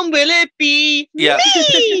 which one will it be? Yeah.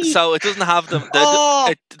 Me! So it doesn't have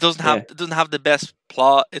it doesn't have the best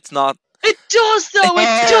plot. It's not. It does though.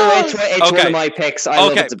 It does. It's one of my picks. I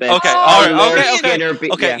love it to bits. Okay. All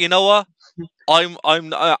right. Okay. You know what? I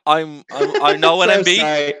know what I'm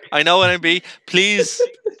being. I know what I'm being. Please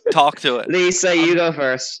talk to it. Lisa, you go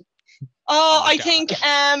first. I think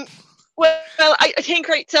I think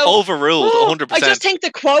right. So overruled, 100%. I just think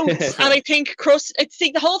the quotes, and I think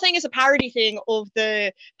the whole thing is a parody thing of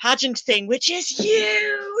the pageant thing, which is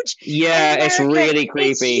huge. Yeah, it's really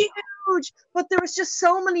creepy. It's huge, but there was just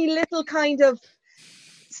so many little kind of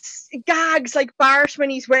gags, like Bart when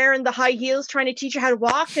he's wearing the high heels trying to teach her how to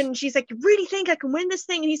walk, and she's like, you really think I can win this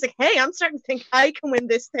thing? And he's like, hey, I'm starting to think I can win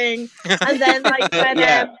this thing. And then like when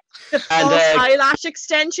the false eyelash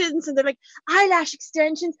extensions, and they're like, eyelash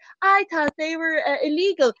extensions, I thought they were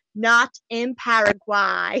illegal. Not in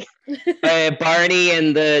Paraguay. Barney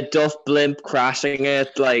and the Duff blimp crashing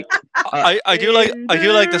it, like I do like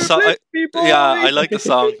the song. I like the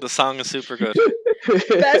song. The song is super good.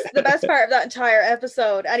 the best part of that entire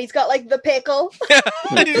episode, and he's got like the pickle.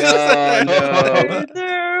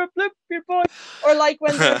 Or like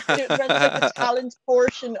when there's like the talent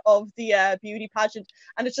portion of the beauty pageant,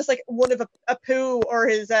 and it's just like one of Apu or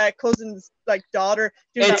his cousin's like daughter.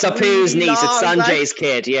 It's Apu's niece. It's Sanjay's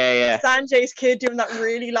kid. Yeah. Sanjay's kid doing that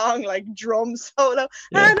really long like drum solo,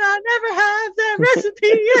 and I never have the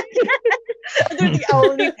recipe. And they're the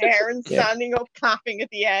only parents standing up clapping at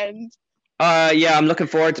the end. Yeah, I'm looking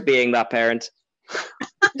forward to being that parent.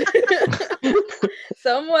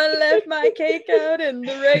 Someone left my cake out in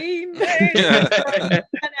the rain.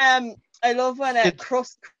 And I love when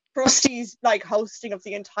Krusty's like hosting of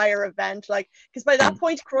the entire event, like because by that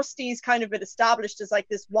point Krusty's kind of been established as like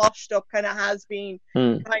this washed up kind of has been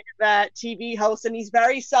kind of TV host, and he's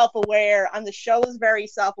very self-aware, and the show is very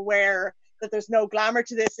self-aware that there's no glamour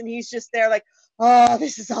to this, and he's just there like, oh,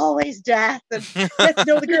 this is always death, and get to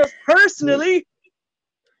know the girls personally.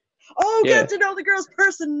 Oh, get to know the girls'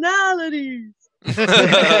 personalities.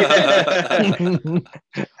 I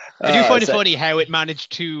do find it funny how it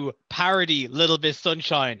managed to parody Little Miss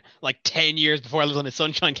Sunshine like 10 years before Little Miss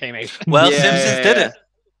Sunshine came out. Well, Simpsons did it.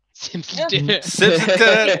 Simpsons did it.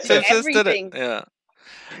 Simpsons did it. Yeah.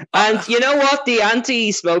 And you know what? The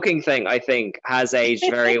anti-smoking thing, I think, has aged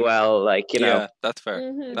very well. Like, you know, yeah, that's fair.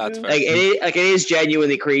 Mm-hmm. That's fair. Like it is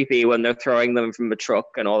genuinely creepy when they're throwing them from a truck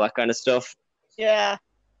and all that kind of stuff. Yeah.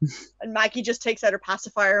 And Maggie just takes out her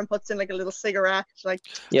pacifier and puts in like a little cigarette. Like,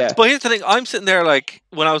 yeah. But here's the thing: I'm sitting there like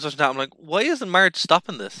when I was watching that, I'm like, why isn't Marge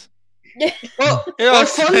stopping this? Well,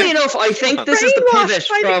 funnily enough, I think this is the pivot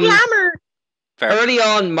from glamour. Early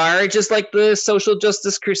on, Marge is like the social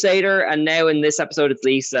justice crusader, and now in this episode it's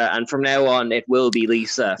Lisa, and from now on it will be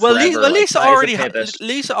Lisa. Well, Lisa already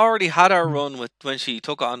had our run with when she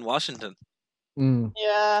took on Washington.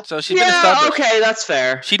 Yeah. So she's been established. Okay, that's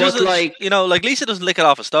fair. She doesn't like Lisa doesn't lick it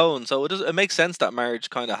off a stone, so it makes sense that Marge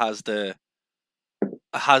kind of has that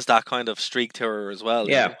kind of streak to her as well.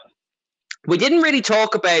 Yeah. You know? We didn't really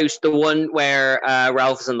talk about the one where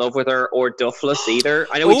Ralph is in love with her or Duffless either.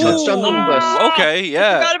 I know we touched on them, but okay,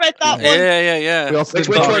 yeah. I forgot about that one.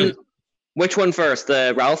 Yeah. Which one first?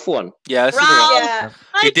 The Ralph one. Yeah, Ralph. Yeah.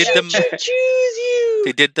 They did choose you.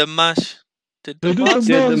 They did the mash. Did you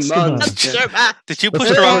push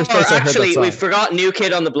her on? Actually, we forgot New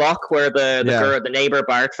Kid on the Block, where the girl, the neighbor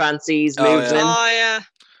Bart fancies moves in. Oh yeah.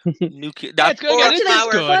 New Kid. That's good.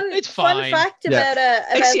 It's fine. Fun fact about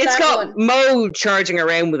it's got one. Mo charging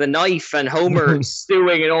around with a knife and Homer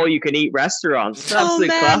stewing in all-you-can-eat restaurants. It's absolute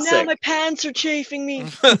classic. Now my pants are chafing me.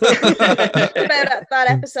 About that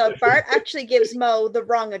episode, Bart actually gives Mo the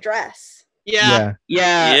wrong address. Yeah.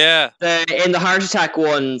 In the Heart Attack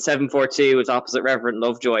one, 742 is opposite Reverend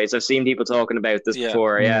Lovejoy's. I've seen people talking about this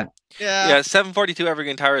before. Yeah. 742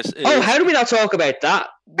 Evergreen Terrace. Oh, how do we not talk about that?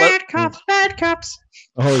 Bad cops.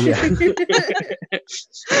 Oh yeah. I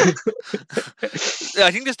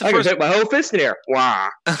think this the I first. can put my whole fist in here. Wow.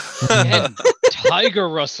 Again, tiger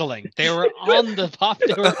rustling. They were on the pop.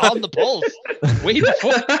 They were on the pulse. Way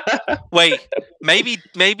before. Wait,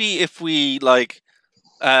 maybe if we like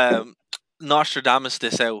Nostradamus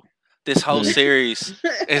this out, this whole series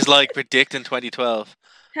is like predicting 2012.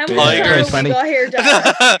 How many times we got here,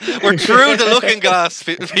 Dad? We're through the looking glass,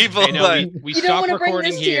 people. We you don't stop want to bring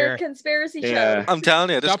recording this here. To your conspiracy show. I'm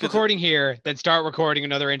telling you, stop recording here, then start recording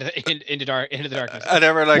another into the darkness. And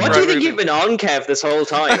then we're like, what do you think you've been on, Kev, this whole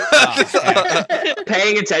time?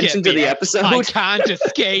 Paying attention to the episode. I can't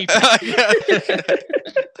escape.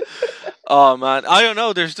 Oh man, I don't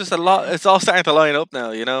know. There's just a lot. It's all starting to line up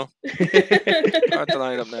now. You know, starting to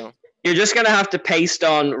line up now. You're just going to have to paste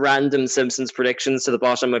on random Simpsons predictions to the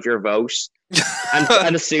bottom of your vote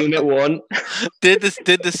and assume it won. Did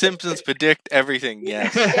the Simpsons predict everything?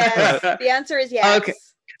 Yes. Yes. The answer is yes.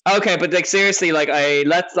 Okay, but like seriously, like I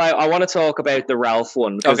want to talk about the Ralph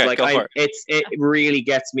one because it really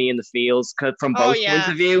gets me in the feels from both points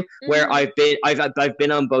of view. Where I've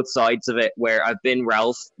been on both sides of it, where I've been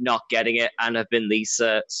Ralph not getting it, and I've been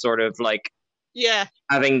Lisa sort of like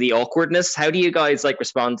having the awkwardness. How do you guys like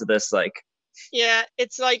respond to this? Like, yeah,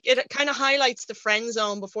 it's like it kind of highlights the friend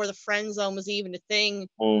zone before the friend zone was even a thing.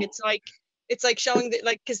 It's like showing that,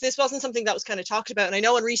 like, because this wasn't something that was kind of talked about, and I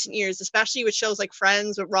know in recent years, especially with shows like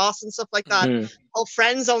Friends with Ross and stuff like that, whole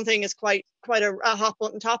friend zone thing is quite a hot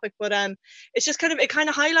button topic. But it's just kind of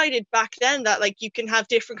highlighted back then that like you can have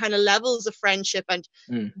different kind of levels of friendship, and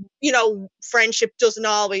you know, friendship doesn't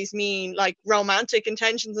always mean like romantic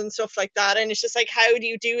intentions and stuff like that. And it's just like, how do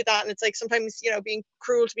you do that? And it's like sometimes, you know, being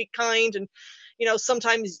cruel to be kind, and you know,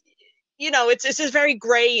 sometimes, it's a very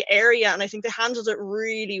grey area, and I think they handled it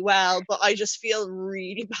really well. But I just feel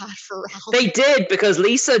really bad for Ralph. They did, because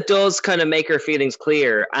Lisa does kind of make her feelings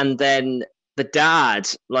clear, and then the dad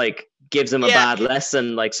like gives him a bad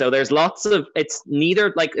lesson. Like, so there's lots of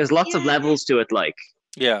there's lots of levels to it. Like,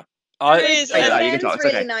 yeah, it ends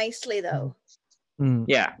really nicely though.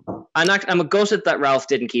 Yeah, and I'm gutted that Ralph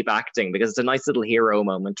didn't keep acting, because it's a nice little hero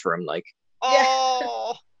moment for him. Like,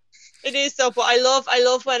 it is though. But I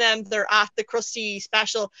love when they're at the Krusty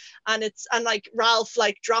special, and like Ralph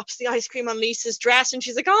like drops the ice cream on Lisa's dress, and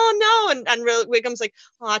she's like, "Oh no!" and Wiggum's like,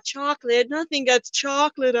 "Oh, chocolate! Nothing gets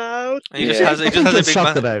chocolate out." And he just has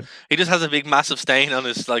a big massive stain on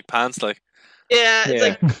his like pants, like. Yeah, it's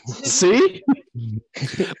like see.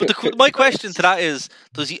 But my question to that is: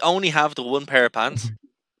 does he only have the one pair of pants?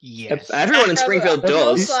 Yes. Everyone in Springfield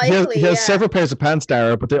does. He has several pairs of pants,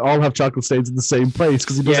 Dara, but they all have chocolate stains in the same place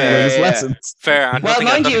because he doesn't learn his lessons. Fair. Well,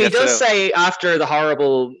 mind you, he does say after the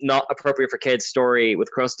horrible, not appropriate for kids story with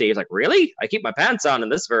Krusty, he's like, "Really? I keep my pants on in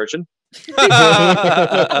this version." I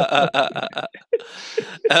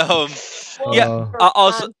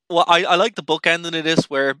like the book ending of this,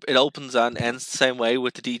 where it opens and ends the same way,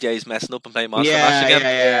 with the DJs messing up and playing Monster Mash again.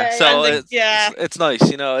 Yeah. So it's nice,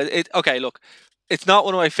 okay, look, it's not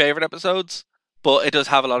one of my favorite episodes, but it does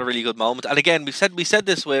have a lot of really good moments. And again, we said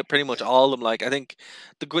this with pretty much all of them. Like, I think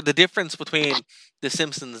the difference between The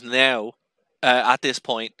Simpsons now, at this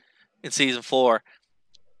point in season 4,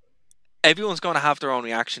 everyone's going to have their own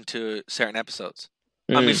reaction to certain episodes.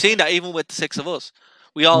 And we've seen that even with the 6 of us.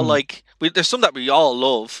 We all there's some that we all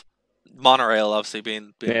love. Monorail, obviously,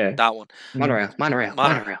 being that one. Monorail.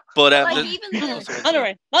 But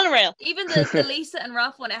Monorail. Even the Lisa and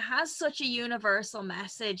Ralph one, it has such a universal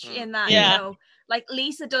message in that, like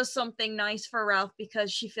Lisa does something nice for Ralph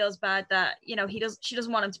because she feels bad that, she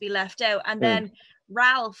doesn't want him to be left out. And then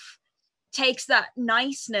Ralph takes that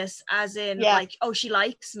niceness as in like, oh, she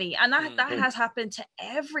likes me, and that has happened to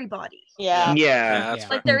everybody.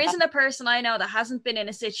 Like, there isn't a person I know that hasn't been in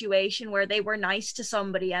a situation where they were nice to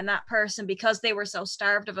somebody, and that person, because they were so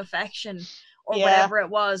starved of affection or whatever it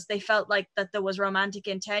was, they felt like that there was romantic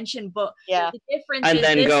intention. But the difference and is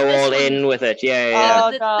then go all in with it.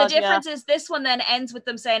 The difference is this one then ends with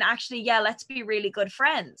them saying, actually, let's be really good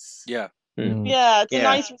friends. It's a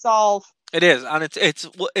nice resolve. It is, and it's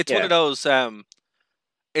one of those.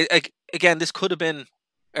 Again, this could have been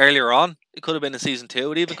earlier on. It could have been in season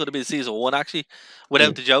 2. It even could have been season 1, actually,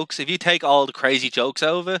 without the jokes. If you take all the crazy jokes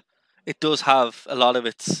out of it, it does have a lot of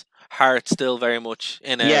its heart still very much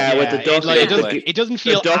in it. With the duck, it doesn't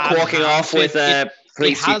feel the duck walking off with it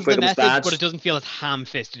has the message, but it doesn't feel as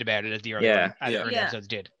ham-fisted about it as the early episodes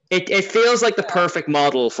did. It feels like the perfect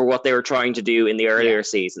model for what they were trying to do in the earlier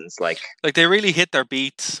seasons. Like they really hit their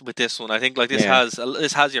beats with this one. I think this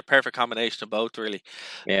has your perfect combination of both, really.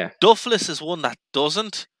 Yeah. Duffless is one that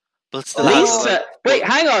doesn't, but still Lisa, wait,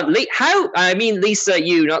 hang on. Lisa,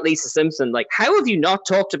 you, not Lisa Simpson. Like, how have you not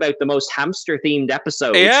talked about the most hamster-themed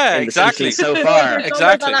episode? In The Simpsons so far.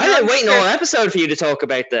 Exactly. I've been waiting all episode for you to talk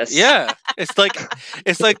about this. Yeah, it's like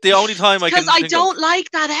the only time I can. Because I don't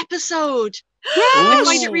like that episode. I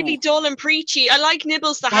find it really dull and preachy. I like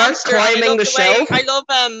Nibbles the hamster. Climbing the shelf.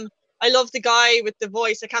 I love the guy with the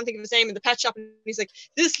voice. I can't think of his name in the pet shop. And he's like,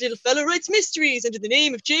 "This little fella writes mysteries under the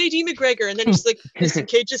name of J.D. McGregor." And then he's like, "Listen,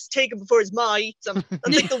 kid, just take him before his ma eats him."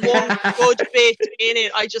 That's like the one good bit in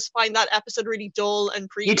it. I just find that episode really dull and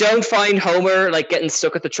preachy. You don't find Homer like getting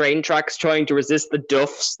stuck at the train tracks trying to resist the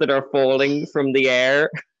duffs that are falling from the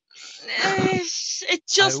air? It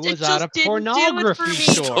just didn't do it for me.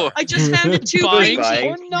 Store. I just found it too buying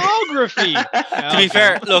pornography. To be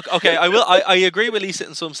fair, look, okay, I agree with Lisa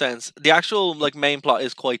in some sense. The actual main plot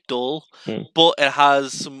is quite dull, but it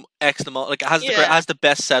has some excellent, it has the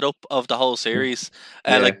best setup of the whole series.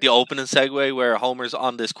 Like the opening segue where Homer's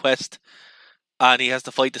on this quest and he has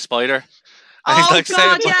to fight the spider. And he's like,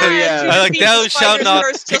 "Thou shalt not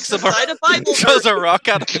pick throws a rock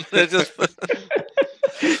at him."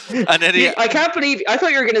 And then I can't believe, I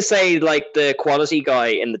thought you were going to say like the quality guy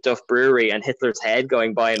in the Duff Brewery and Hitler's head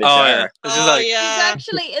going by in his hair. He's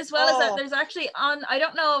actually, as well as that, there's actually I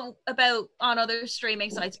don't know about on other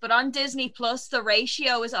streaming sites, but on Disney Plus the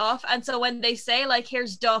ratio is off, and so when they say like,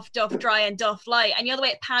 here's Duff Dry and Duff Light, and the way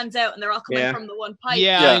it pans out and they're all coming from the one pipe.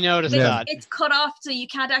 I noticed that. It's cut off so you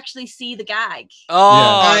can't actually see the gag.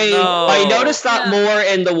 I noticed that more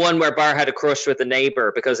in the one where Bar had a crush with the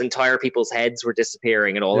neighbor because entire people's heads were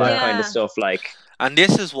disappearing and all that kind of stuff. And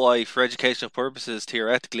this is why, for educational purposes,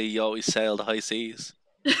 theoretically, you always sail the high seas.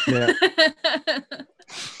 Yeah.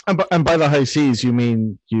 And by the high seas, you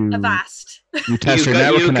mean you Avast. You test your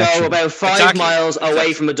network connection. You go about 5 miles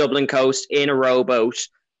away from the Dublin coast in a rowboat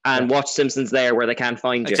and watch Simpsons there where they can't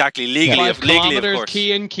find you. Exactly, legally, of course.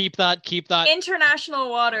 Kean, keep that. International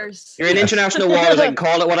waters. You're in international waters. I can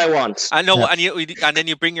call it what I want. I know, and then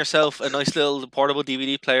you bring yourself a nice little portable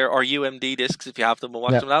DVD player or UMD discs if you have them, and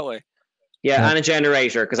watch them that way. Yeah, and a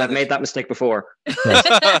generator, because I've made that mistake before.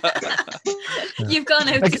 You've gone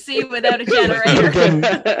out to sea without a generator.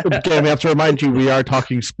 Again, we have to remind you, we are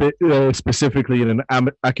talking specifically in an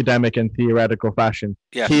academic and theoretical fashion.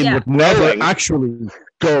 Yeah. Kean would never actually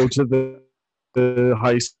go to the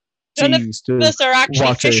high seas to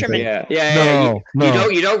watch fishermen. No.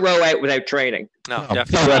 You don't row out without training. No,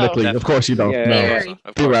 theoretically, of course you don't.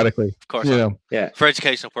 Theoretically, of course not. For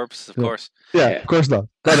educational purposes, of course. Of course not.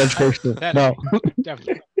 Not educational. No.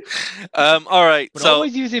 Definitely. All right. But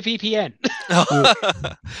always use a VPN.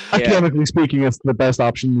 Academically speaking, it's the best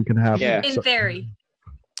option you can have. In theory.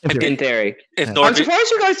 In theory. I'm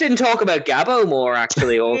surprised you guys didn't talk about Gabbo more,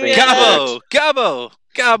 actually. Gabbo.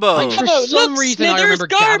 For some reason, I remember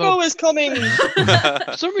Garbo is coming.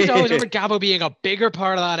 For some reason, I always remember Gabbo being a bigger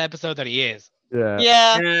part of that episode than he is. He's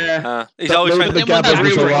always trying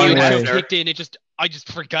to kicked in. I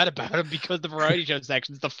just forgot about him because the variety show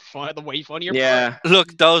section's the way funnier part.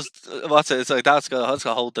 Look, those it's like that's gonna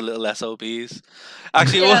hold the little SOBs.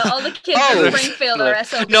 Actually, all the kids in Springfield are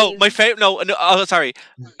SOBs. No, my favorite. No, sorry.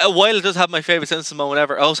 While it does have my favorite Simpsons moment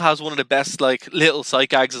ever, it also has one of the best like little sight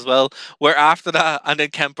gags as well. Where after that, and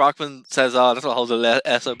then Kent Brockman says, "Oh, that's what holds the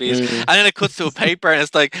SOBs," and then it cuts to a paper, and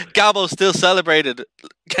it's like Gabbo still celebrated.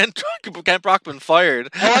 Kent Brockman fired.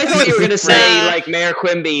 Oh, I thought you were gonna say like Mayor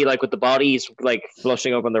Quimby, like with the bodies like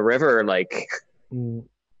flushing up on the river, like Mayor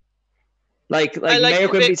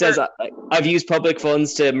Quimby says, "I've used public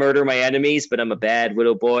funds to murder my enemies, but I'm a bad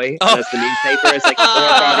widow boy." And as the newspaper is like 4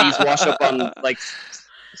 bodies wash up on like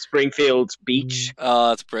Springfield Beach. Oh,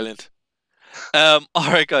 that's brilliant. All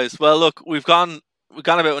right, guys. Well, look, we've gone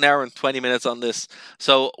about an hour and 20 minutes on this,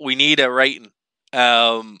 so we need a rating.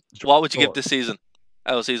 What would you give this season?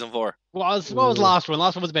 Season 4. What was last one?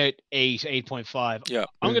 Last one was about 8.5. Yeah.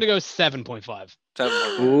 I'm gonna go 7.5.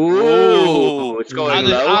 Ooh, it's going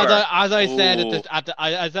lower. As I said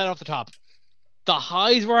I said off the top, the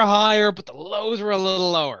highs were higher, but the lows were a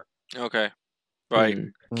little lower. Okay. Right.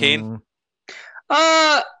 Kean?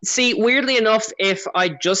 See, weirdly enough, if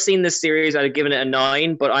I'd just seen this series, I'd have given it a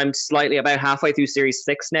 9, but I'm slightly about halfway through series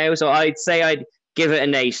 6 now, so I'd say I'd give it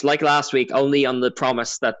an 8, like last week, only on the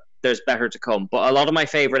promise that there's better to come. But a lot of my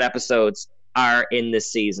favorite episodes are in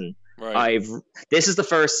this season. Right. This is the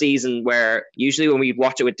first season where usually when we'd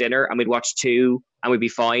watch it with dinner and we'd watch 2 and we'd be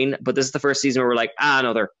fine, but this is the first season where we're like,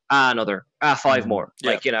 another, 5 more.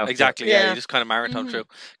 Yeah, like, you know. Exactly. Yeah, you just kind of marathon through.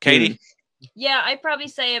 Katie? Yeah, I'd probably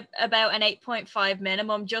say about an 8.5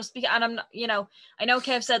 minimum, just because, and I'm not, I know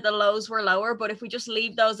Kev said the lows were lower, but if we just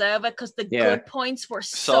leave those out of it, because the good points were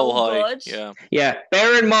so high. Good. Yeah.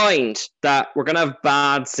 Bear in mind that we're going to have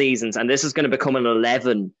bad seasons, and this is going to become an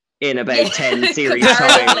 11 in about 10 series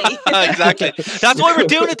time. Exactly. That's why we're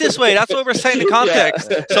doing it this way. That's why we're saying the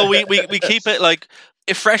context. So we keep it like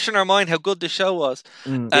fresh in our mind how good the show was.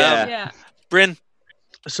 Bryn?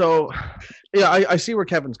 So, I see where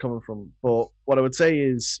Kevin's coming from, but what I would say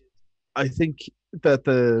is I think that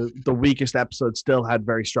the weakest episodes still had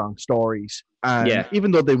very strong stories. And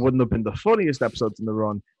even though they wouldn't have been the funniest episodes in the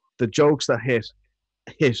run, the jokes that hit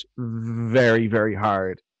very, very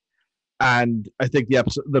hard. And I think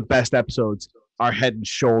the best episodes are head and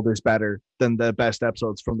shoulders better than the best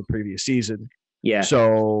episodes from the previous season. Yeah.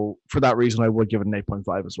 So for that reason, I would give it an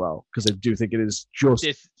 8.5 as well, because I do think it is just...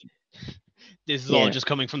 This is all just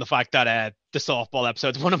coming from the fact that the softball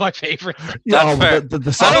episode is one of my favorites. Actually,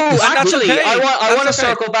 I want to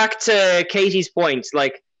circle back to Katie's point.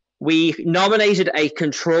 Like, we nominated a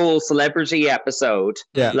control celebrity episode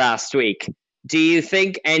last week. Do you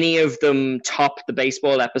think any of them top the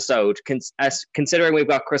baseball episode? Considering we've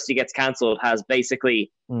got Krusty Gets Cancelled has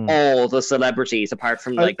basically all the celebrities apart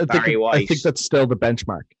from Barry White. I think that's still the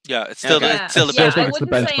benchmark. Yeah, it's still the benchmark. I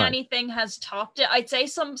wouldn't say anything has topped it. I'd say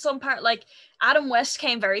some part like Adam West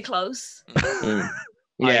came very close. Just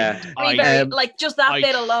that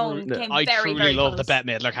bit alone came very, very close. I truly love the Bette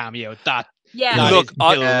Midler cameo. Look,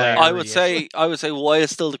 I would say why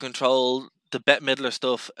it's still the control. The Bette Midler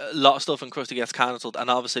stuff, a lot of stuff in Krusty Gets Cancelled, and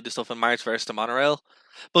obviously the stuff in Marriage vs. the Monorail.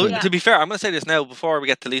 But to be fair, I'm going to say this now before we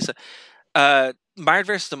get to Lisa. Marriage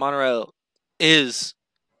vs. the Monorail is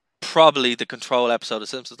probably the Control episode of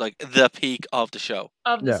Simpsons, like the peak of the show.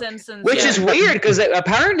 Of the Simpsons. Which is weird, because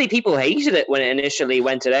apparently people hated it when it initially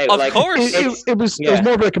went out. Of course. It was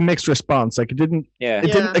more of like a mixed response. Like it didn't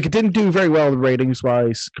do very well ratings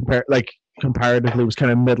wise, comparatively it was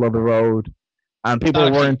kind of middle of the road. And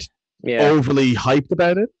people weren't overly hyped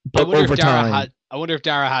about it. But over time, I wonder if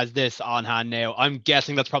Dara has this on hand now. I'm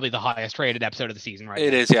guessing that's probably the highest rated episode of the season right now.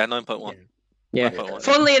 It is, 9.1. Yeah.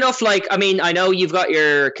 Funnily enough, I know you've got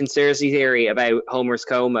your conspiracy theory about Homer's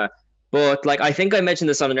coma, but I think I mentioned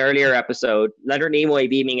this on an earlier episode. Leonard Nimoy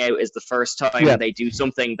beaming out is the first time they do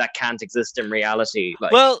something that can't exist in reality.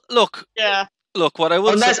 Well, look. Yeah. Look, what I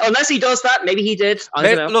will unless he does that, maybe he did. I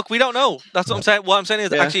don't know. Look, we don't know. That's what I'm saying. What I'm saying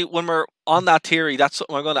is actually when we're on that theory, that's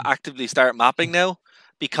something we're going to actively start mapping now,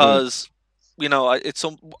 because we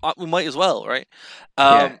might as well, right?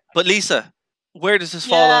 But Lisa, where does this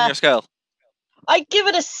fall on your scale? I give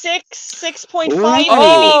it a 6.5 maybe.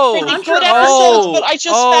 Pretty good episodes, but I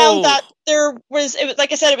just found that it was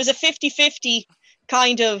like I said, it was a 50-50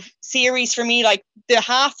 kind of series for me. Like the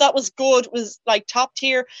half that was good was like top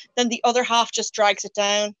tier, then the other half just drags it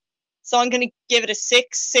down. So I'm going to give it a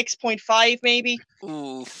 6.5 maybe.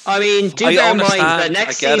 Oof. I mean, bear in mind that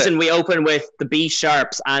next season we open with the B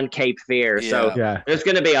Sharps and Cape Fear. So there's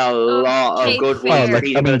going to be a lot of good ones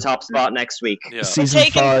for the top spot next week. Yeah.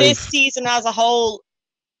 Taking this season as a whole,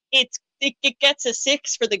 it gets a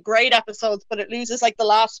 6 for the great episodes, but it loses like the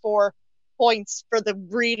last 4 points for the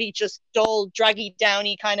really just dull, draggy,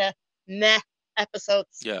 downy kind of meh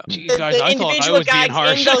episodes. Yeah, Jeez, guys, I thought I was being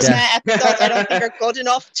harsh. In those episodes, I don't think are good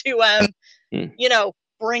enough to,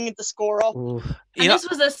 bring the score up. And this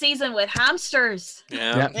was a season with hamsters.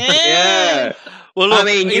 Yeah. Well, look, I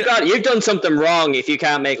mean, you've done something wrong if you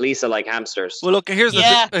can't make Lisa like hamsters. Well, look, here's the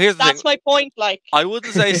thing. That's my point. Like, I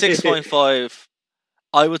wouldn't say 6.5.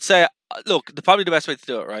 I would say, look, probably the best way to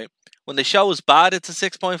do it, right? When the show is bad, it's a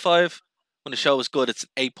 6.5. When the show is good, it's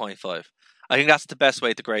 8.5. I think that's the best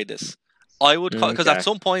way to grade this. I would, because at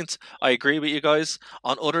some points I agree with you guys.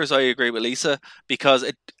 On others, I agree with Lisa, because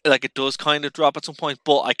it does kind of drop at some point.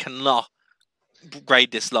 But I cannot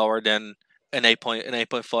grade this lower than an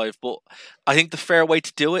 8.5. But I think the fair way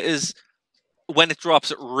to do it is when it drops,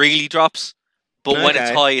 it really drops. But when it's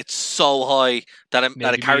high, it's so high that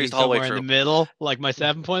it carries the whole way through. In the middle, like my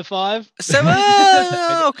 7.5. 7.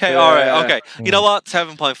 Okay, all right, okay. You know what?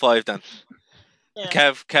 7.5 then.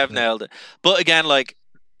 Yeah. Kev nailed it. But again,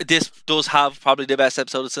 this does have probably the best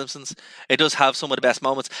episode of Simpsons. It does have some of the best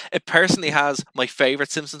moments. It personally has my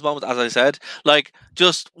favorite Simpsons moment, as I said.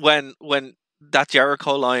 Just when that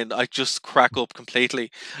Jericho line, I just crack up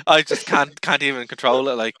completely. I just can't even control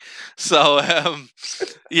it. So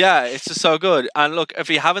it's just so good. And look, if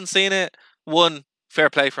you haven't seen it, fair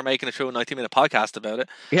play for making it through a 90-minute podcast about it.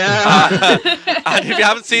 Yeah. And if you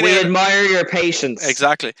haven't seen we admire your patience.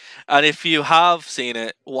 Exactly. And if you have seen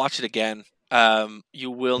it, watch it again.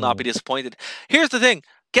 You will not be disappointed. Here's the thing.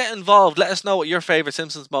 Get involved. Let us know what your favorite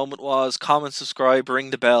Simpsons moment was. Comment, subscribe,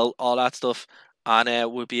 ring the bell, all that stuff. And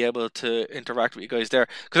we'll be able to interact with you guys there.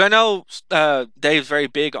 Because I know Dave's very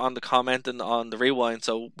big on the comment and on the rewind.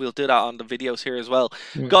 So we'll do that on the videos here as well.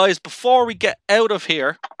 Guys, before we get out of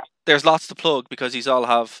here, there's lots to plug because you all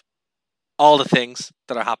have all the things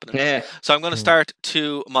that are happening. Yeah. So I'm going to start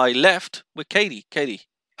to my left with Katie. Katie,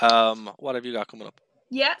 what have you got coming up?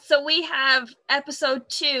 Yeah, so we have episode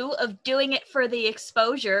 2 of Doing It for the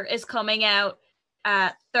Exposure is coming out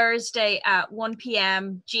Thursday at 1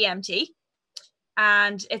 p.m. GMT.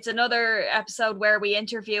 And it's another episode where we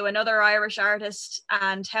interview another Irish artist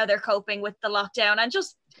and how they're coping with the lockdown and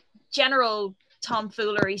just general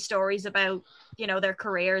tomfoolery stories about, their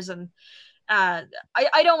careers. And I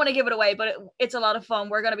don't want to give it away, but it's a lot of fun.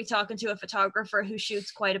 We're going to be talking to a photographer who shoots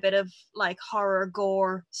quite a bit of horror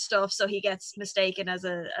gore stuff, so he gets mistaken as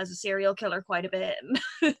a serial killer quite a bit.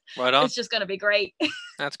 Right on. It's just going to be great.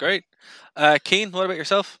 That's great. Keane, what about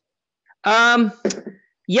yourself?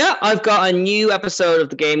 Yeah, I've got a new episode of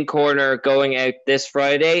the Game Corner going out this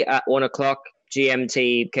Friday at 1:00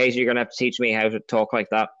 GMT. Katie, you're going to have to teach me how to talk like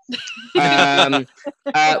that.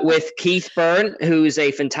 With Keith Byrne, who's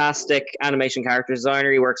a fantastic animation character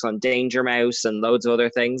designer. He works on Danger Mouse and loads of other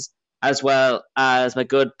things, as well as my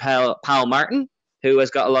good pal Martin, who has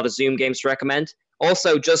got a lot of Zoom games to recommend.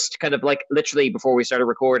 Also, just kind of literally before we started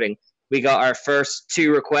recording, we got our first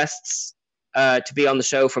 2 requests to be on the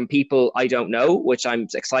show from people I don't know, which I'm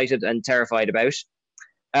excited and terrified about.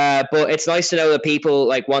 But it's nice to know that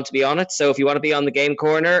people want to be on it. So if you want to be on the Game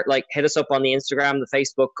Corner, hit us up on the Instagram, the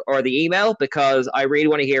Facebook, or the email, because I really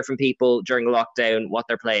want to hear from people during lockdown what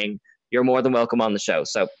they're playing. You're more than welcome on the show.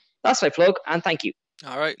 So that's my plug, and thank you.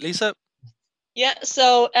 All right, Lisa. Yeah,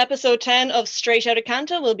 so episode 10 of Straight Outta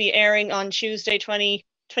Canto will be airing on Tuesday,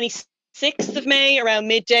 26th of May around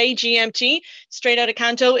midday GMT. Straight Outta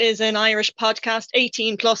Canto is an Irish podcast,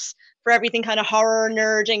 18 plus, for everything kind of horror,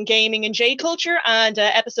 nerd, and gaming and J culture. And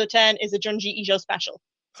episode 10 is a Junji Ito special.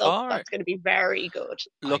 So that's going to be very good.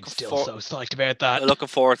 I'm still so psyched about that. Looking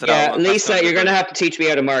forward to that one. Lisa, you're going to have to teach me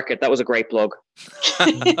how to market. That was a great plug.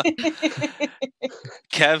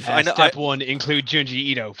 Kev, I know. Step one, include Junji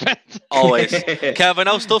Ito. Always. Kev, I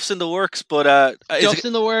know stuff's in the works, but... stuff's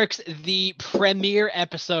in the works. The premiere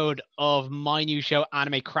episode of my new show,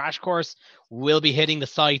 Anime Crash Course, will be hitting the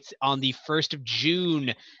sites on the 1st of June.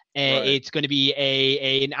 Right. It's going to be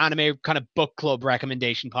an anime kind of book club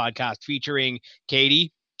recommendation podcast featuring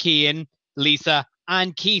Katie, Kian, Lisa,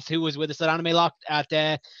 and Keith, who was with us at Anime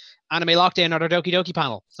Lockdown at our Doki Doki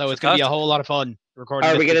panel. So it's going to be a whole lot of fun recording.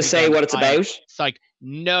 Are we going to say what it's about? It's like,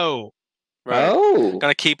 no. Right. Oh,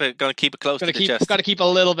 gonna keep it close to the chest. Got to keep a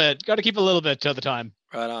little bit till the time.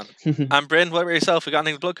 Right on. And Bryn, what about yourself? You got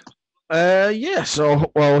anything to plug? Yeah.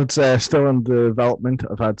 So, well, it's still in development.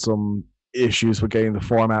 I've had some issues with getting the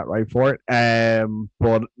format right for it.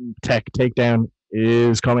 But Tech Takedown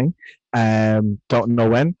is coming. Don't know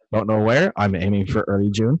when, don't know where. I'm aiming for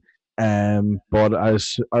early June. But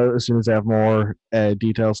as soon as I have more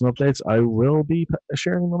details and updates, I will be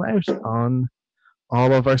sharing them out on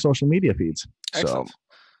all of our social media feeds. Excellent. So.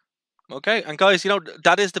 Okay, and guys,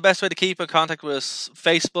 that is the best way to keep in contact with us.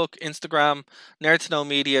 Facebook, Instagram,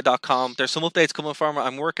 nerdtoknowmedia.com. There's some updates coming from it.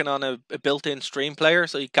 I'm working on a built-in stream player,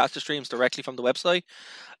 so you catch the streams directly from the website.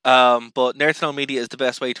 But Nerd to Know Media is the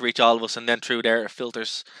best way to reach all of us, and then through there it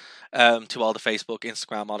filters to all the Facebook,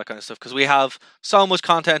 Instagram, all that kind of stuff, because we have so much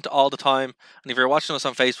content all the time. And if you're watching us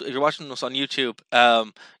on Facebook, if you're watching us on YouTube,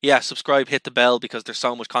 subscribe, hit the bell, because there's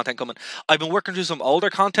so much content coming. I've been working through some older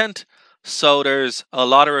content, so there's a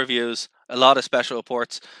lot of reviews, a lot of special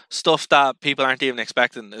reports, stuff that people aren't even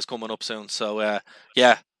expecting is coming up soon. So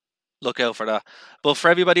look out for that. But for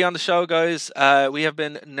everybody on the show, guys, we have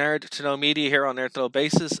been Nerd to Know Media here on Nerd to Know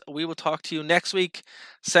Basis. We will talk to you next week,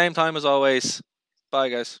 same time as always. Bye,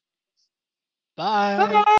 guys. Bye. Bye.